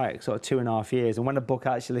mean, like sort of 2.5 years, and when a book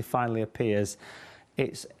actually finally appears,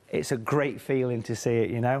 it's a great feeling to see it,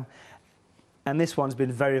 you know. And this one's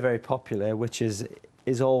been very, very popular, which is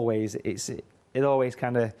always, it always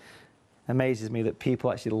kind of amazes me that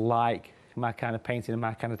people actually like my kind of painting and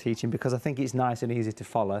my kind of teaching, because I think it's nice and easy to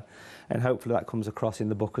follow, and hopefully that comes across in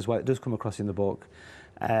the book as well. It does come across in the book.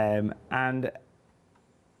 And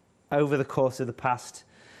over the course of the past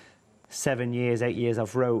 7 years, 8 years,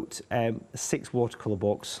 I've wrote 6 watercolour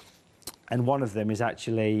books, and one of them is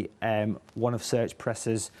actually one of Search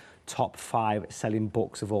Press's top 5 selling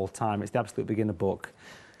books of all time. It's the Absolute Beginner book.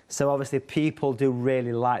 So obviously people do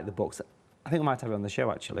really like the books. I think I might have it on the show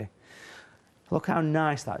actually. Look how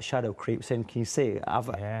nice that shadow creeps in. Can you see? I've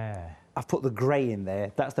put the grey in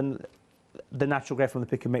there. That's the natural grey from the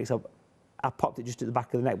pick and mix. I popped it just at the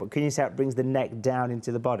back of the neck, but can you see how it brings the neck down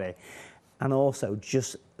into the body? And also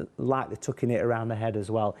just lightly tucking it around the head as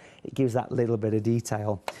well. It gives that little bit of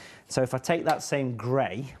detail. So if I take that same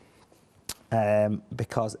grey,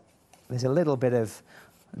 because there's a little bit of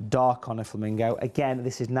dark on a flamingo. Again,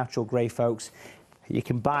 this is natural grey, folks. You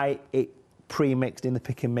can buy it pre-mixed in the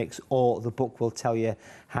pick and mix, or the book will tell you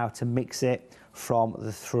how to mix it from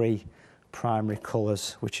the 3 primary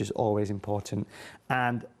colours, which is always important.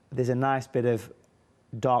 And there's a nice bit of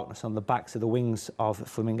darkness on the backs of the wings of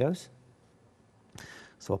flamingos.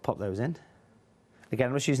 So I'll pop those in. Again,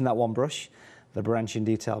 I'm just using that one brush, the branching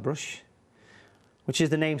detail brush, which,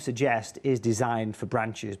 as the name suggests, is designed for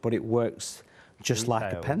branches, but it works just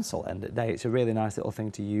like a pencil end of the day. It's a really nice little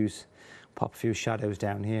thing to use. Pop a few shadows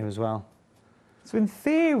down here as well. So in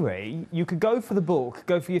theory, you could go for the book,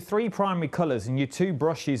 go for your 3 primary colours and your 2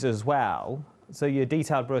 brushes as well. So your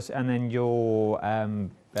detailed brush and then your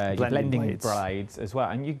blending blades as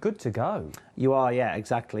well, and you're good to go. You are, yeah,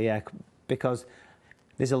 exactly, yeah, because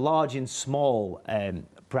there's a large and small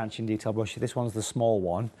branching detail brush. This one's the small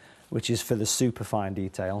one, which is for the super fine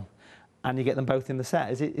detail, and you get them both in the set.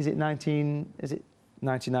 Is it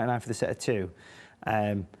 $19.99 for the set of 2?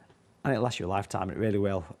 And it'll last you a lifetime. It really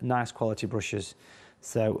will. Nice quality brushes,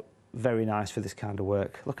 so very nice for this kind of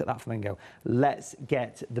work. Look at that flamingo. Let's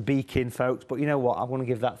get the beak in, folks. But you know what? I'm going to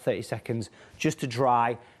give that 30 seconds just to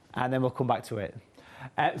dry, and then we'll come back to it.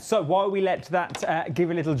 So while we let that give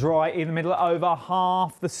a little dry in the middle, over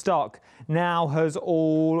half the stock now has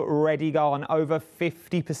already gone. Over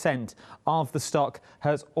 50% of the stock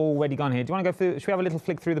has already gone here. Do you want to go through? Should we have a little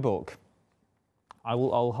flick through the book?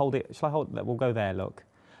 I'll hold it. Shall I hold it? We'll go there, look.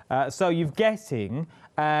 So you're getting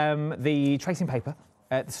the tracing paper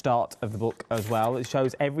at the start of the book as well. It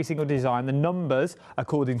shows every single design, the numbers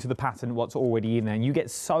according to the pattern, what's already in there. And you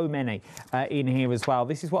get so many in here as well.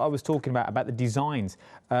 This is what I was talking about the designs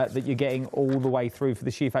that you're getting all the way through for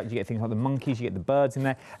the sheep factory. You get things like the monkeys, you get the birds in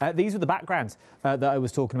there. These are the backgrounds that I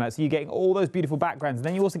was talking about. So you're getting all those beautiful backgrounds. And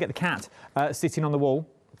then you also get the cat sitting on the wall.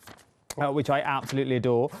 Which I absolutely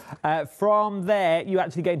adore. From there, you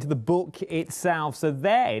actually get into the book itself. So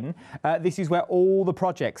then, this is where all the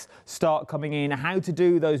projects start coming in. How to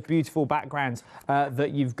do those beautiful backgrounds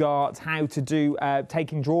that you've got. How to do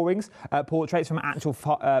taking drawings, portraits from actual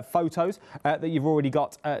photos that you've already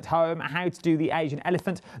got at home. How to do the Asian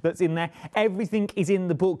elephant that's in there. Everything is in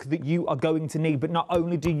the book that you are going to need. But not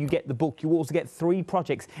only do you get the book, you also get 3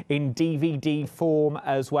 projects in DVD form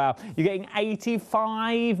as well. You're getting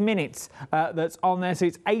 85 minutes that's on there. So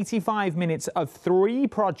it's 85 minutes of 3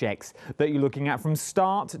 projects that you're looking at from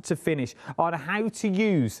start to finish on how to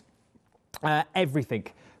use everything.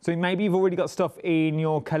 So maybe you've already got stuff in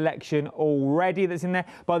your collection already that's in there.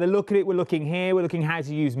 By the look of it, we're looking here, we're looking how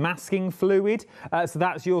to use masking fluid. So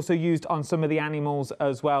that's also used on some of the animals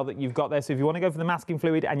as well that you've got there. So if you want to go for the masking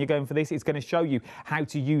fluid and you're going for this, it's going to show you how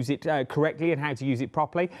to use it correctly and how to use it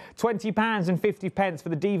properly. £20 and 50p for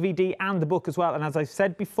the DVD and the book as well. And as I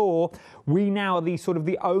said before, we now are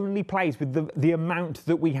the only place with the amount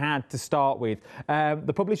that we had to start with.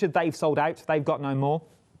 The publisher, they've sold out. They've got no more.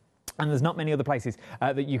 And there's not many other places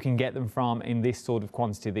that you can get them from in this sort of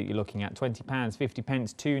quantity that you're looking at. £20,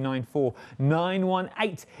 50p,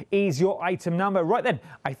 294918 is your item number. Right then,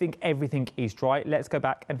 I think everything is dry. Let's go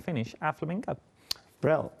back and finish our flamingo.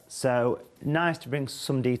 Brill. So nice to bring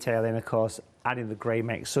some detail in, of course. adding the grey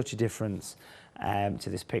makes such a difference to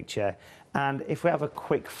this picture. And if we have a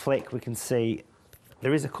quick flick, we can see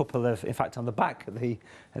there is a couple of, in fact, on the back of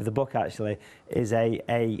the book actually is a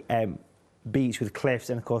beach with cliffs,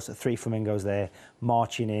 and of course 3 flamingos there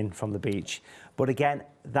marching in from the beach. But again,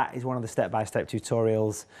 that is one of the step-by-step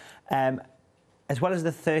tutorials. As well as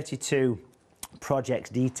the 32 projects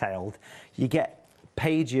detailed, you get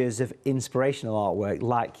pages of inspirational artwork,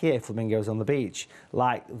 like here, flamingos on the beach,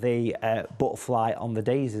 like the butterfly on the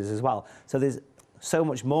daisies as well. So there's so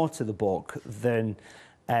much more to the book than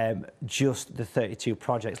just the 32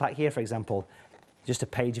 projects. Like here, for example, just a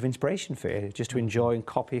page of inspiration for you, just to enjoy and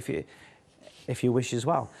copy if you wish as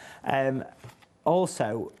well.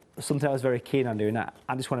 Also, something I was very keen on doing,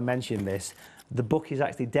 I just want to mention this, the book is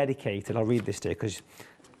actually dedicated, I'll read this to you because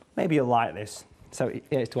maybe you'll like this. So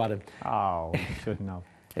here's to Adam. Oh, you shouldn't have.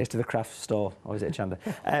 Here's to the craft store, or is it a Chandler?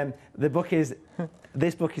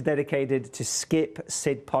 This book is dedicated to Skip,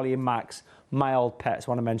 Sid, Polly and Max, my old pets,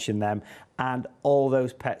 I want to mention them, and all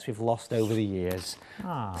those pets we've lost over the years.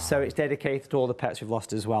 Oh. So it's dedicated to all the pets we've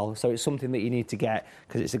lost as well. So it's something that you need to get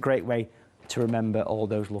because it's a great way to remember all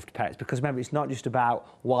those loved pets. Because remember, it's not just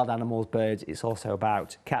about wild animals, birds, it's also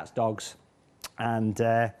about cats, dogs, and,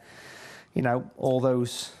 you know, all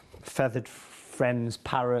those feathered friends,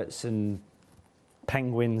 parrots and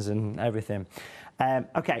penguins and everything.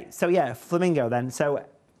 Okay, so yeah, flamingo then. So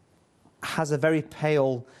has a very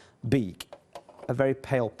pale beak, a very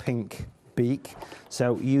pale pink beak.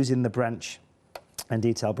 So using the branch and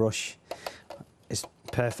detail brush is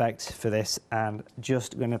perfect for this, and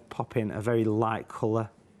just going to pop in a very light colour.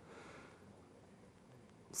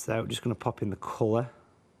 So just going to pop in the colour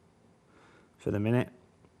for the minute.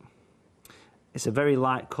 It's a very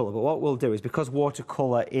light colour, but what we'll do is, because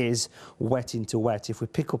watercolour is wet into wet, if we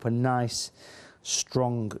pick up a nice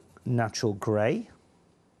strong natural grey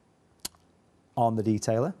on the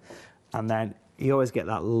detailer, and then you always get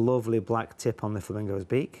that lovely black tip on the flamingo's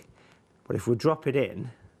beak, but if we drop it in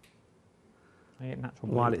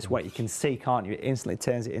while it's wet, you can see, can't you, it instantly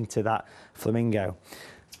turns it into that flamingo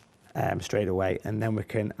straight away. And then we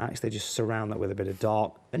can actually just surround that with a bit of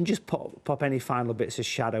dark and just pop any final bits of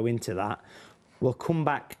shadow into that. We'll come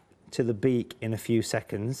back to the beak in a few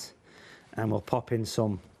seconds and we'll pop in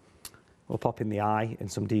the eye in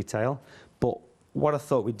some detail. But what I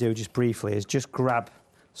thought we'd do just briefly is just grab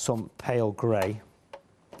some pale grey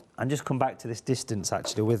and just come back to this distance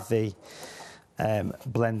actually with the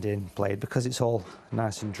blending blade, because it's all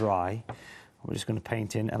nice and dry. We're just going to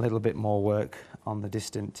paint in a little bit more work on the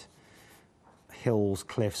distant hills,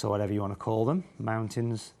 cliffs, or whatever you want to call them,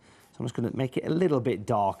 mountains. So I'm just going to make it a little bit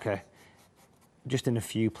darker, just in a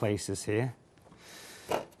few places here.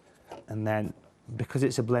 And then, because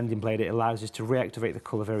it's a blending blade, it allows us to reactivate the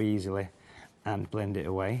colour very easily and blend it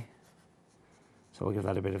away. So we'll give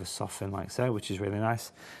that a bit of a soften like so, which is really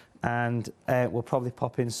nice. And we'll probably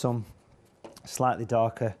pop in some slightly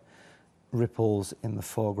darker ripples in the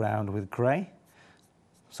foreground with grey,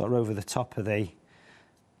 sort of over the top of the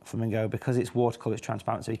flamingo. Because it's watercolour, it's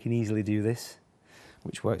transparent, so you can easily do this,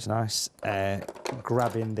 which works nice.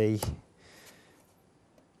 Grabbing the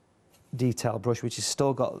detail brush, which has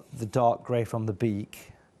still got the dark grey from the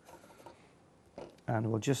beak, and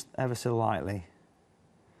we'll just ever so lightly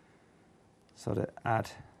sort of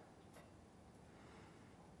add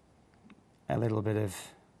a little bit of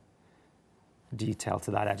detail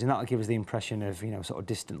to that edge, and that'll give us the impression of, you know, sort of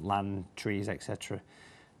distant land, trees, etc.,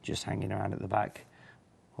 just hanging around at the back.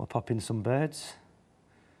 We'll pop in some birds.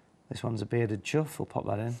 This one's a bearded chuff, we'll pop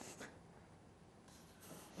that in.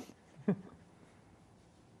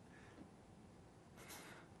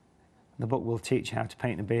 The book will teach you how to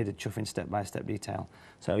paint a bearded chuff in step-by-step detail.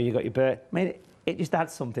 So you've got your bird. I mean, it just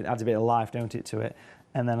adds something, adds a bit of life, don't it, to it?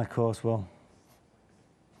 And then, of course, we'll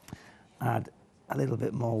add a little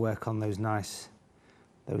bit more work on those nice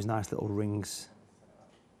little rings.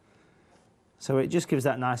 So it just gives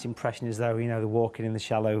that nice impression as though, you know, they're walking in the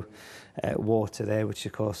shallow water there, which,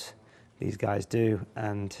 of course, these guys do.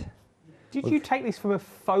 And did you take this from a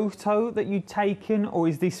photo that you'd taken, or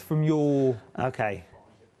is this from your... Okay.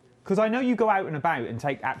 Because I know you go out and about and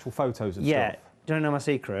take actual photos of stuff. Yeah. Do you know my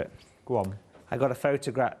secret? Go on. I got a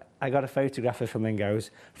photograph of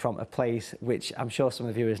flamingos from a place which I'm sure some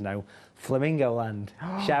of the viewers know, Flamingo Land.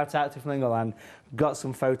 Shout out to Flamingo Land. Got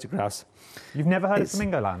some photographs. You've never heard of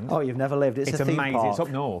Flamingo Land? Oh, you've never lived. It's a theme amazing. park. It's up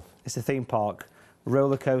north. It's a theme park.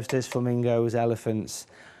 Roller coasters, flamingos, elephants.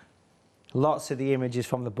 Lots of the images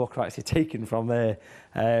from the book are actually taken from there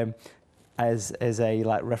as a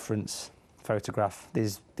like reference photograph.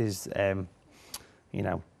 There's you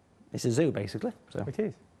know, it's a zoo basically. So it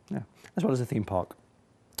is. yeah, as well as a theme park.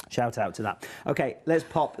 Shout out to that. Okay, let's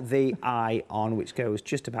pop the eye on, which goes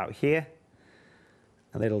just about here.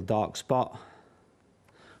 A little dark spot.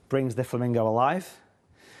 Brings the flamingo alive,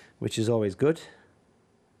 which is always good.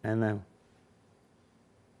 And then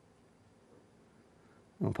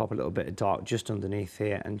I'll pop a little bit of dark just underneath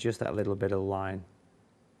here and just that little bit of line.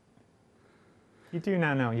 You do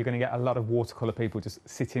now know you're going to get a lot of watercolour people just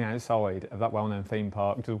sitting outside of that well-known theme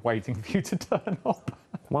park, just waiting for you to turn up.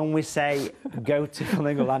 When we say go to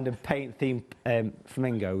Flamingo Land and paint themed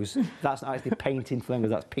flamingos, that's not actually painting flamingos,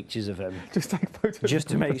 that's pictures of them. Just take photos. Just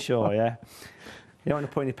to make sure, yeah. You don't want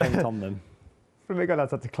to put any paint on them. Flamingo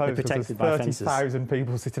Land's had to close because there's 30,000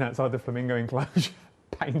 people sitting outside the flamingo enclosure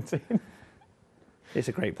painting. It's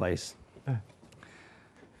a great place.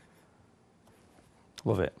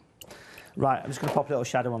 Love it. Right, I'm just going to pop a little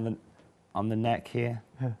shadow on the neck here.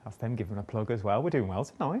 That's them giving a plug as well. We're doing well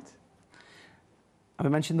tonight. Have I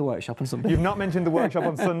mentioned the workshop on Sunday? You've not mentioned the workshop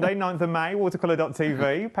on Sunday, 9th of May,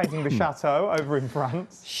 watercolour.tv, painting the chateau over in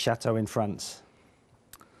France. Chateau in France.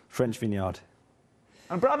 French vineyard.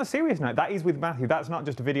 But on a serious note, that is with Matthew. That's not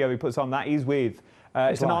just a video he puts on. That is with...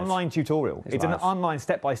 it's an online tutorial. It's an online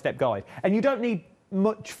step-by-step guide. And you don't need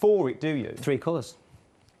much for it, do you? 3 colours.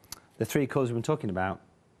 The 3 colours we've been talking about.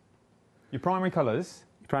 Your primary colours.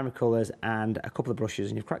 Your primary colours and a couple of brushes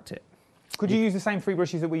and you've cracked it. Could you use the same 3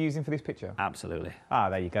 brushes that we're using for this picture? Absolutely. Ah,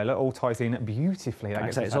 there you go. Look, all ties in beautifully. Like I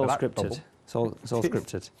say, it's all scripted. It's all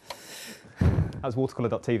scripted. That's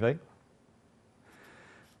watercolour.tv.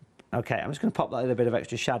 Okay, I'm just going to pop that little bit of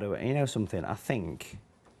extra shadow. And you know something? I think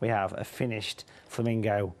we have a finished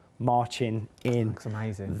flamingo marching in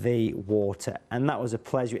the water. And that was a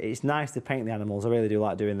pleasure. It's nice to paint the animals. I really do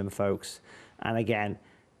like doing them, folks. And again,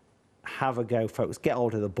 have a go, folks. Get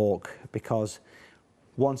hold of the book because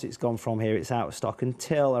once it's gone from here, it's out of stock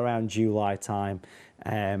until around July time.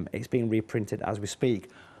 It's being reprinted as we speak.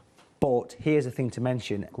 But here's the thing to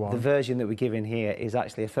mention. The version that we're giving here is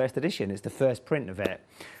actually a first edition. It's the first print of it.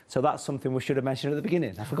 So that's something we should have mentioned at the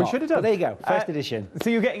beginning. I forgot. We should have done. But there you go, first edition. So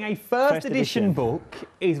you're getting a first edition book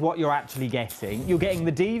is what you're actually getting. You're getting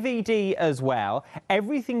the DVD as well.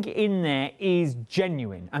 Everything in there is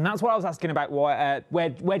genuine. And that's what I was asking about,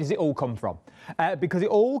 where does it all come from? Because it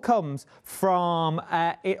all comes from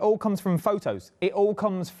photos. It all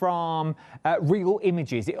comes from real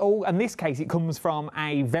images. In this case, it comes from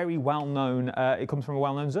a very well-known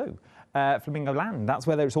zoo. Flamingo Land, that's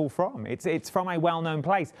where it's all from. It's from a well-known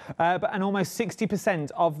place. And almost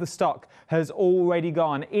 60% of the stock has already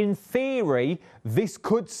gone. In theory, this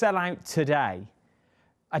could sell out today.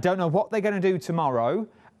 I don't know what they're going to do tomorrow,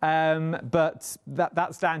 but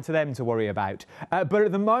that's down to them to worry about. But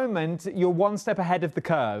at the moment, you're one step ahead of the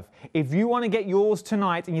curve. If you want to get yours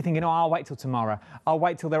tonight and you're thinking, oh, I'll wait till tomorrow, I'll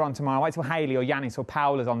wait till they're on tomorrow, I'll wait till Hayley or Yanis or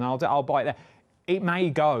Paola's on, and I'll buy it there. It may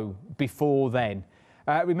go before then.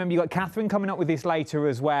 Remember, you've got Catherine coming up with this later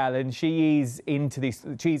as well, and she is into this.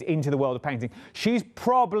 She's into the world of painting. She's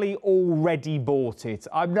probably already bought it.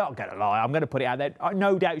 I'm not going to lie. I'm going to put it out there.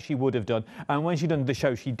 No doubt she would have done. And when she's done the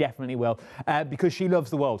show, she definitely will, because she loves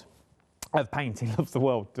the world of painting. Loves the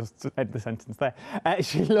world, just to end the sentence there.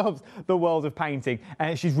 She loves the world of painting.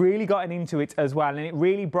 She's really gotten into it as well, and it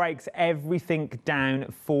really breaks everything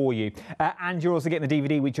down for you. And you're also getting the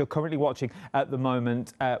DVD, which you're currently watching at the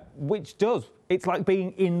moment, which does. It's like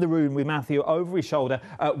being in the room with Matthew over his shoulder,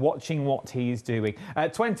 watching what he's doing.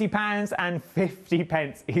 £20 and 50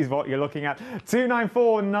 pence is what you're looking at.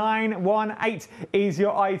 294918 is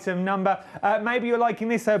your item number. Maybe you're liking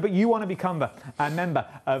this, but you want to become a member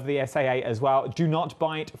of the SAA as well. Do not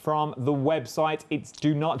buy it from the website.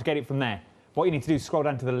 Do not get it from there. What you need to do is scroll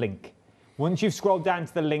down to the link. Once you've scrolled down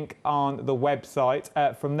to the link on the website,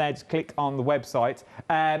 from there, just click on the website.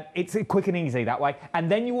 It's quick and easy that way. And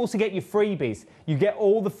then you also get your freebies. You get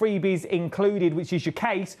all the freebies included, which is your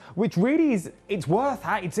case, which really is, it's worth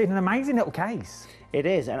that. It's an amazing little case. It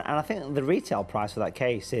is, and I think the retail price for that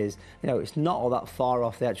case is, it's not all that far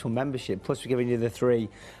off the actual membership, plus we're giving you the 3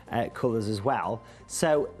 colours as well.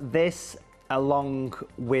 So this, along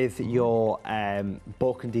with your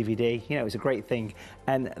book and DVD, it's a great thing,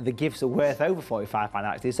 and the gifts are worth over £45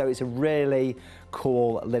 actually, so it's a really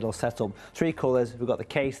cool little setup. 3 colours, we've got the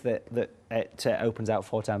case that it opens out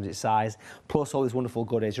 4 times its size, plus all these wonderful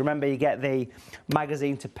goodies. Remember, you get the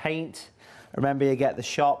magazine to paint. Remember, you get the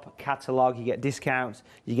shop catalogue, you get discounts,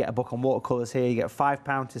 you get a book on watercolours here, you get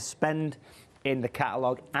 £5 to spend in the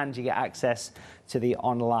catalogue, and you get access to the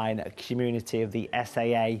online community of the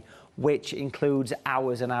SAA, which includes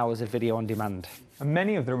hours and hours of video on demand. And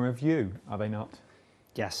many of them are of you, are they not?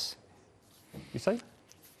 Yes. You say?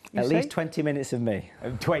 At least 20 minutes of me.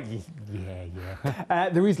 20, yeah.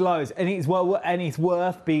 There is loads, and it's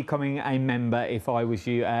worth becoming a member if I was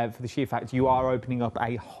you, for the sheer fact you are opening up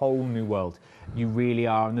a whole new world. You really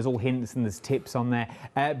are, and there's all hints and there's tips on there.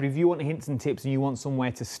 But if you want hints and tips and you want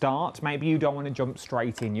somewhere to start, maybe you don't want to jump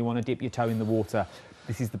straight in, you want to dip your toe in the water,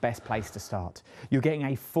 this is the best place to start. You're getting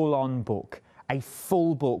a full-on book. A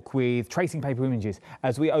full book with tracing paper images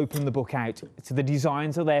as we open the book out. So the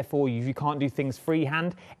designs are there for you. You can't do things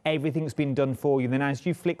freehand. Everything's been done for you. Then as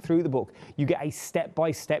you flick through the book, you get a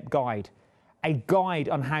step-by-step guide. A guide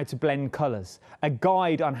on how to blend colours. A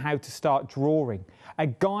guide on how to start drawing. A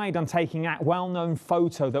guide on taking that well-known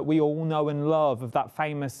photo that we all know and love of that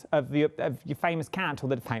famous, of your famous cat, or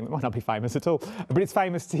that famous, it might not be famous at all, but it's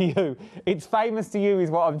famous to you. It's famous to you is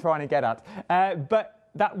what I'm trying to get at. But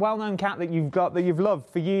that well-known cat that you've got, that you've loved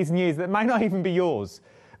for years and years, that may not even be yours,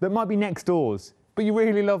 that might be next door's, but you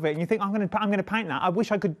really love it, and you think, I'm going to paint that. I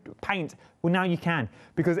wish I could paint. Well, now you can,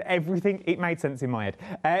 because everything, it made sense in my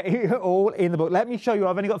head. All in the book. Let me show you.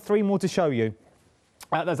 I've only got 3 more to show you.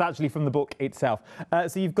 That's actually from the book itself.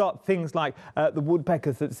 So you've got things like the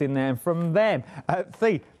woodpeckers that's in there, and from them,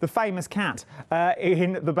 the famous cat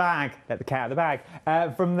in the bag. Let the cat out of the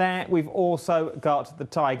bag. From there, we've also got the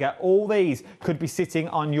tiger. All these could be sitting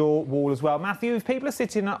on your wall as well. Matthew, if people are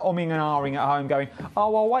sitting umming and ahhing at home going,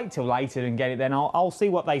 oh, I'll wait till later and get it then, I'll see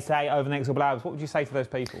what they say over the next couple of hours, what would you say to those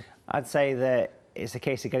people? I'd say that it's a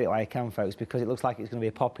case of get it while you can, folks, because it looks like it's going to be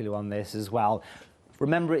a popular one, this as well.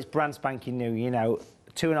 Remember, it's brand spanking new, you know,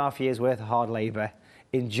 2.5 years worth of hard labour,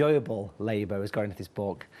 enjoyable labour has gone into this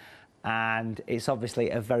book, and it's obviously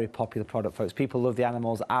a very popular product, folks. People love the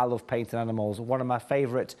animals. I love painting animals, one of my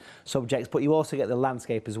favourite subjects, but you also get the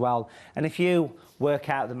landscape as well. And if you work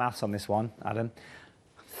out the maths on this one, Adam,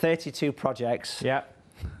 32 projects. Yeah.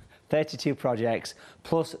 32 projects,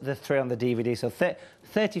 plus the 3 on the DVD, so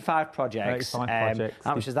 35 projects. 35 projects.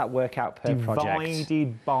 How much does that work out per project?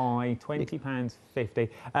 Divided by £20.50.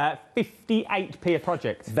 58p a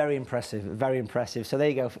project. Very impressive, very impressive. So there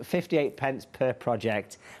you go, 58 pence per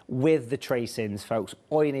project with the tracings, folks.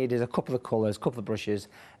 All you need is a couple of colours, a couple of brushes,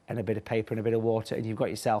 and a bit of paper and a bit of water, and you've got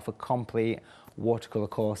yourself a complete watercolour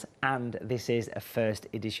course, and this is a first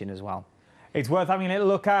edition as well. It's worth having a little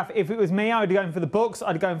look at. If it was me, I would be going for the books.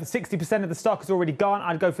 I'd go for 60% of the stock is already gone.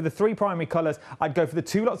 I'd go for the 3 primary colours. I'd go for the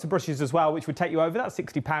 2 lots of brushes as well, which would take you over that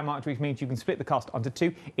 £60 mark, which means you can split the cost onto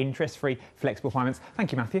 2 interest-free flexible payments.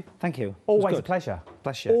 Thank you, Matthew. Thank you. Always a pleasure.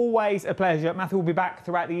 Pleasure. Always a pleasure. Matthew will be back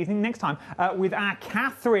throughout the evening next time with our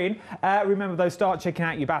Catherine. Remember, though, start checking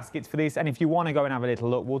out your baskets for this. And if you want to go and have a little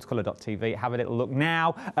look, watercolour.tv, have a little look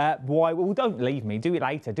now. Well, don't leave me. Do it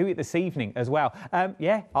later. Do it this evening as well.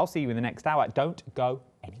 Yeah, I'll see you in the next hour. Don't go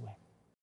anywhere.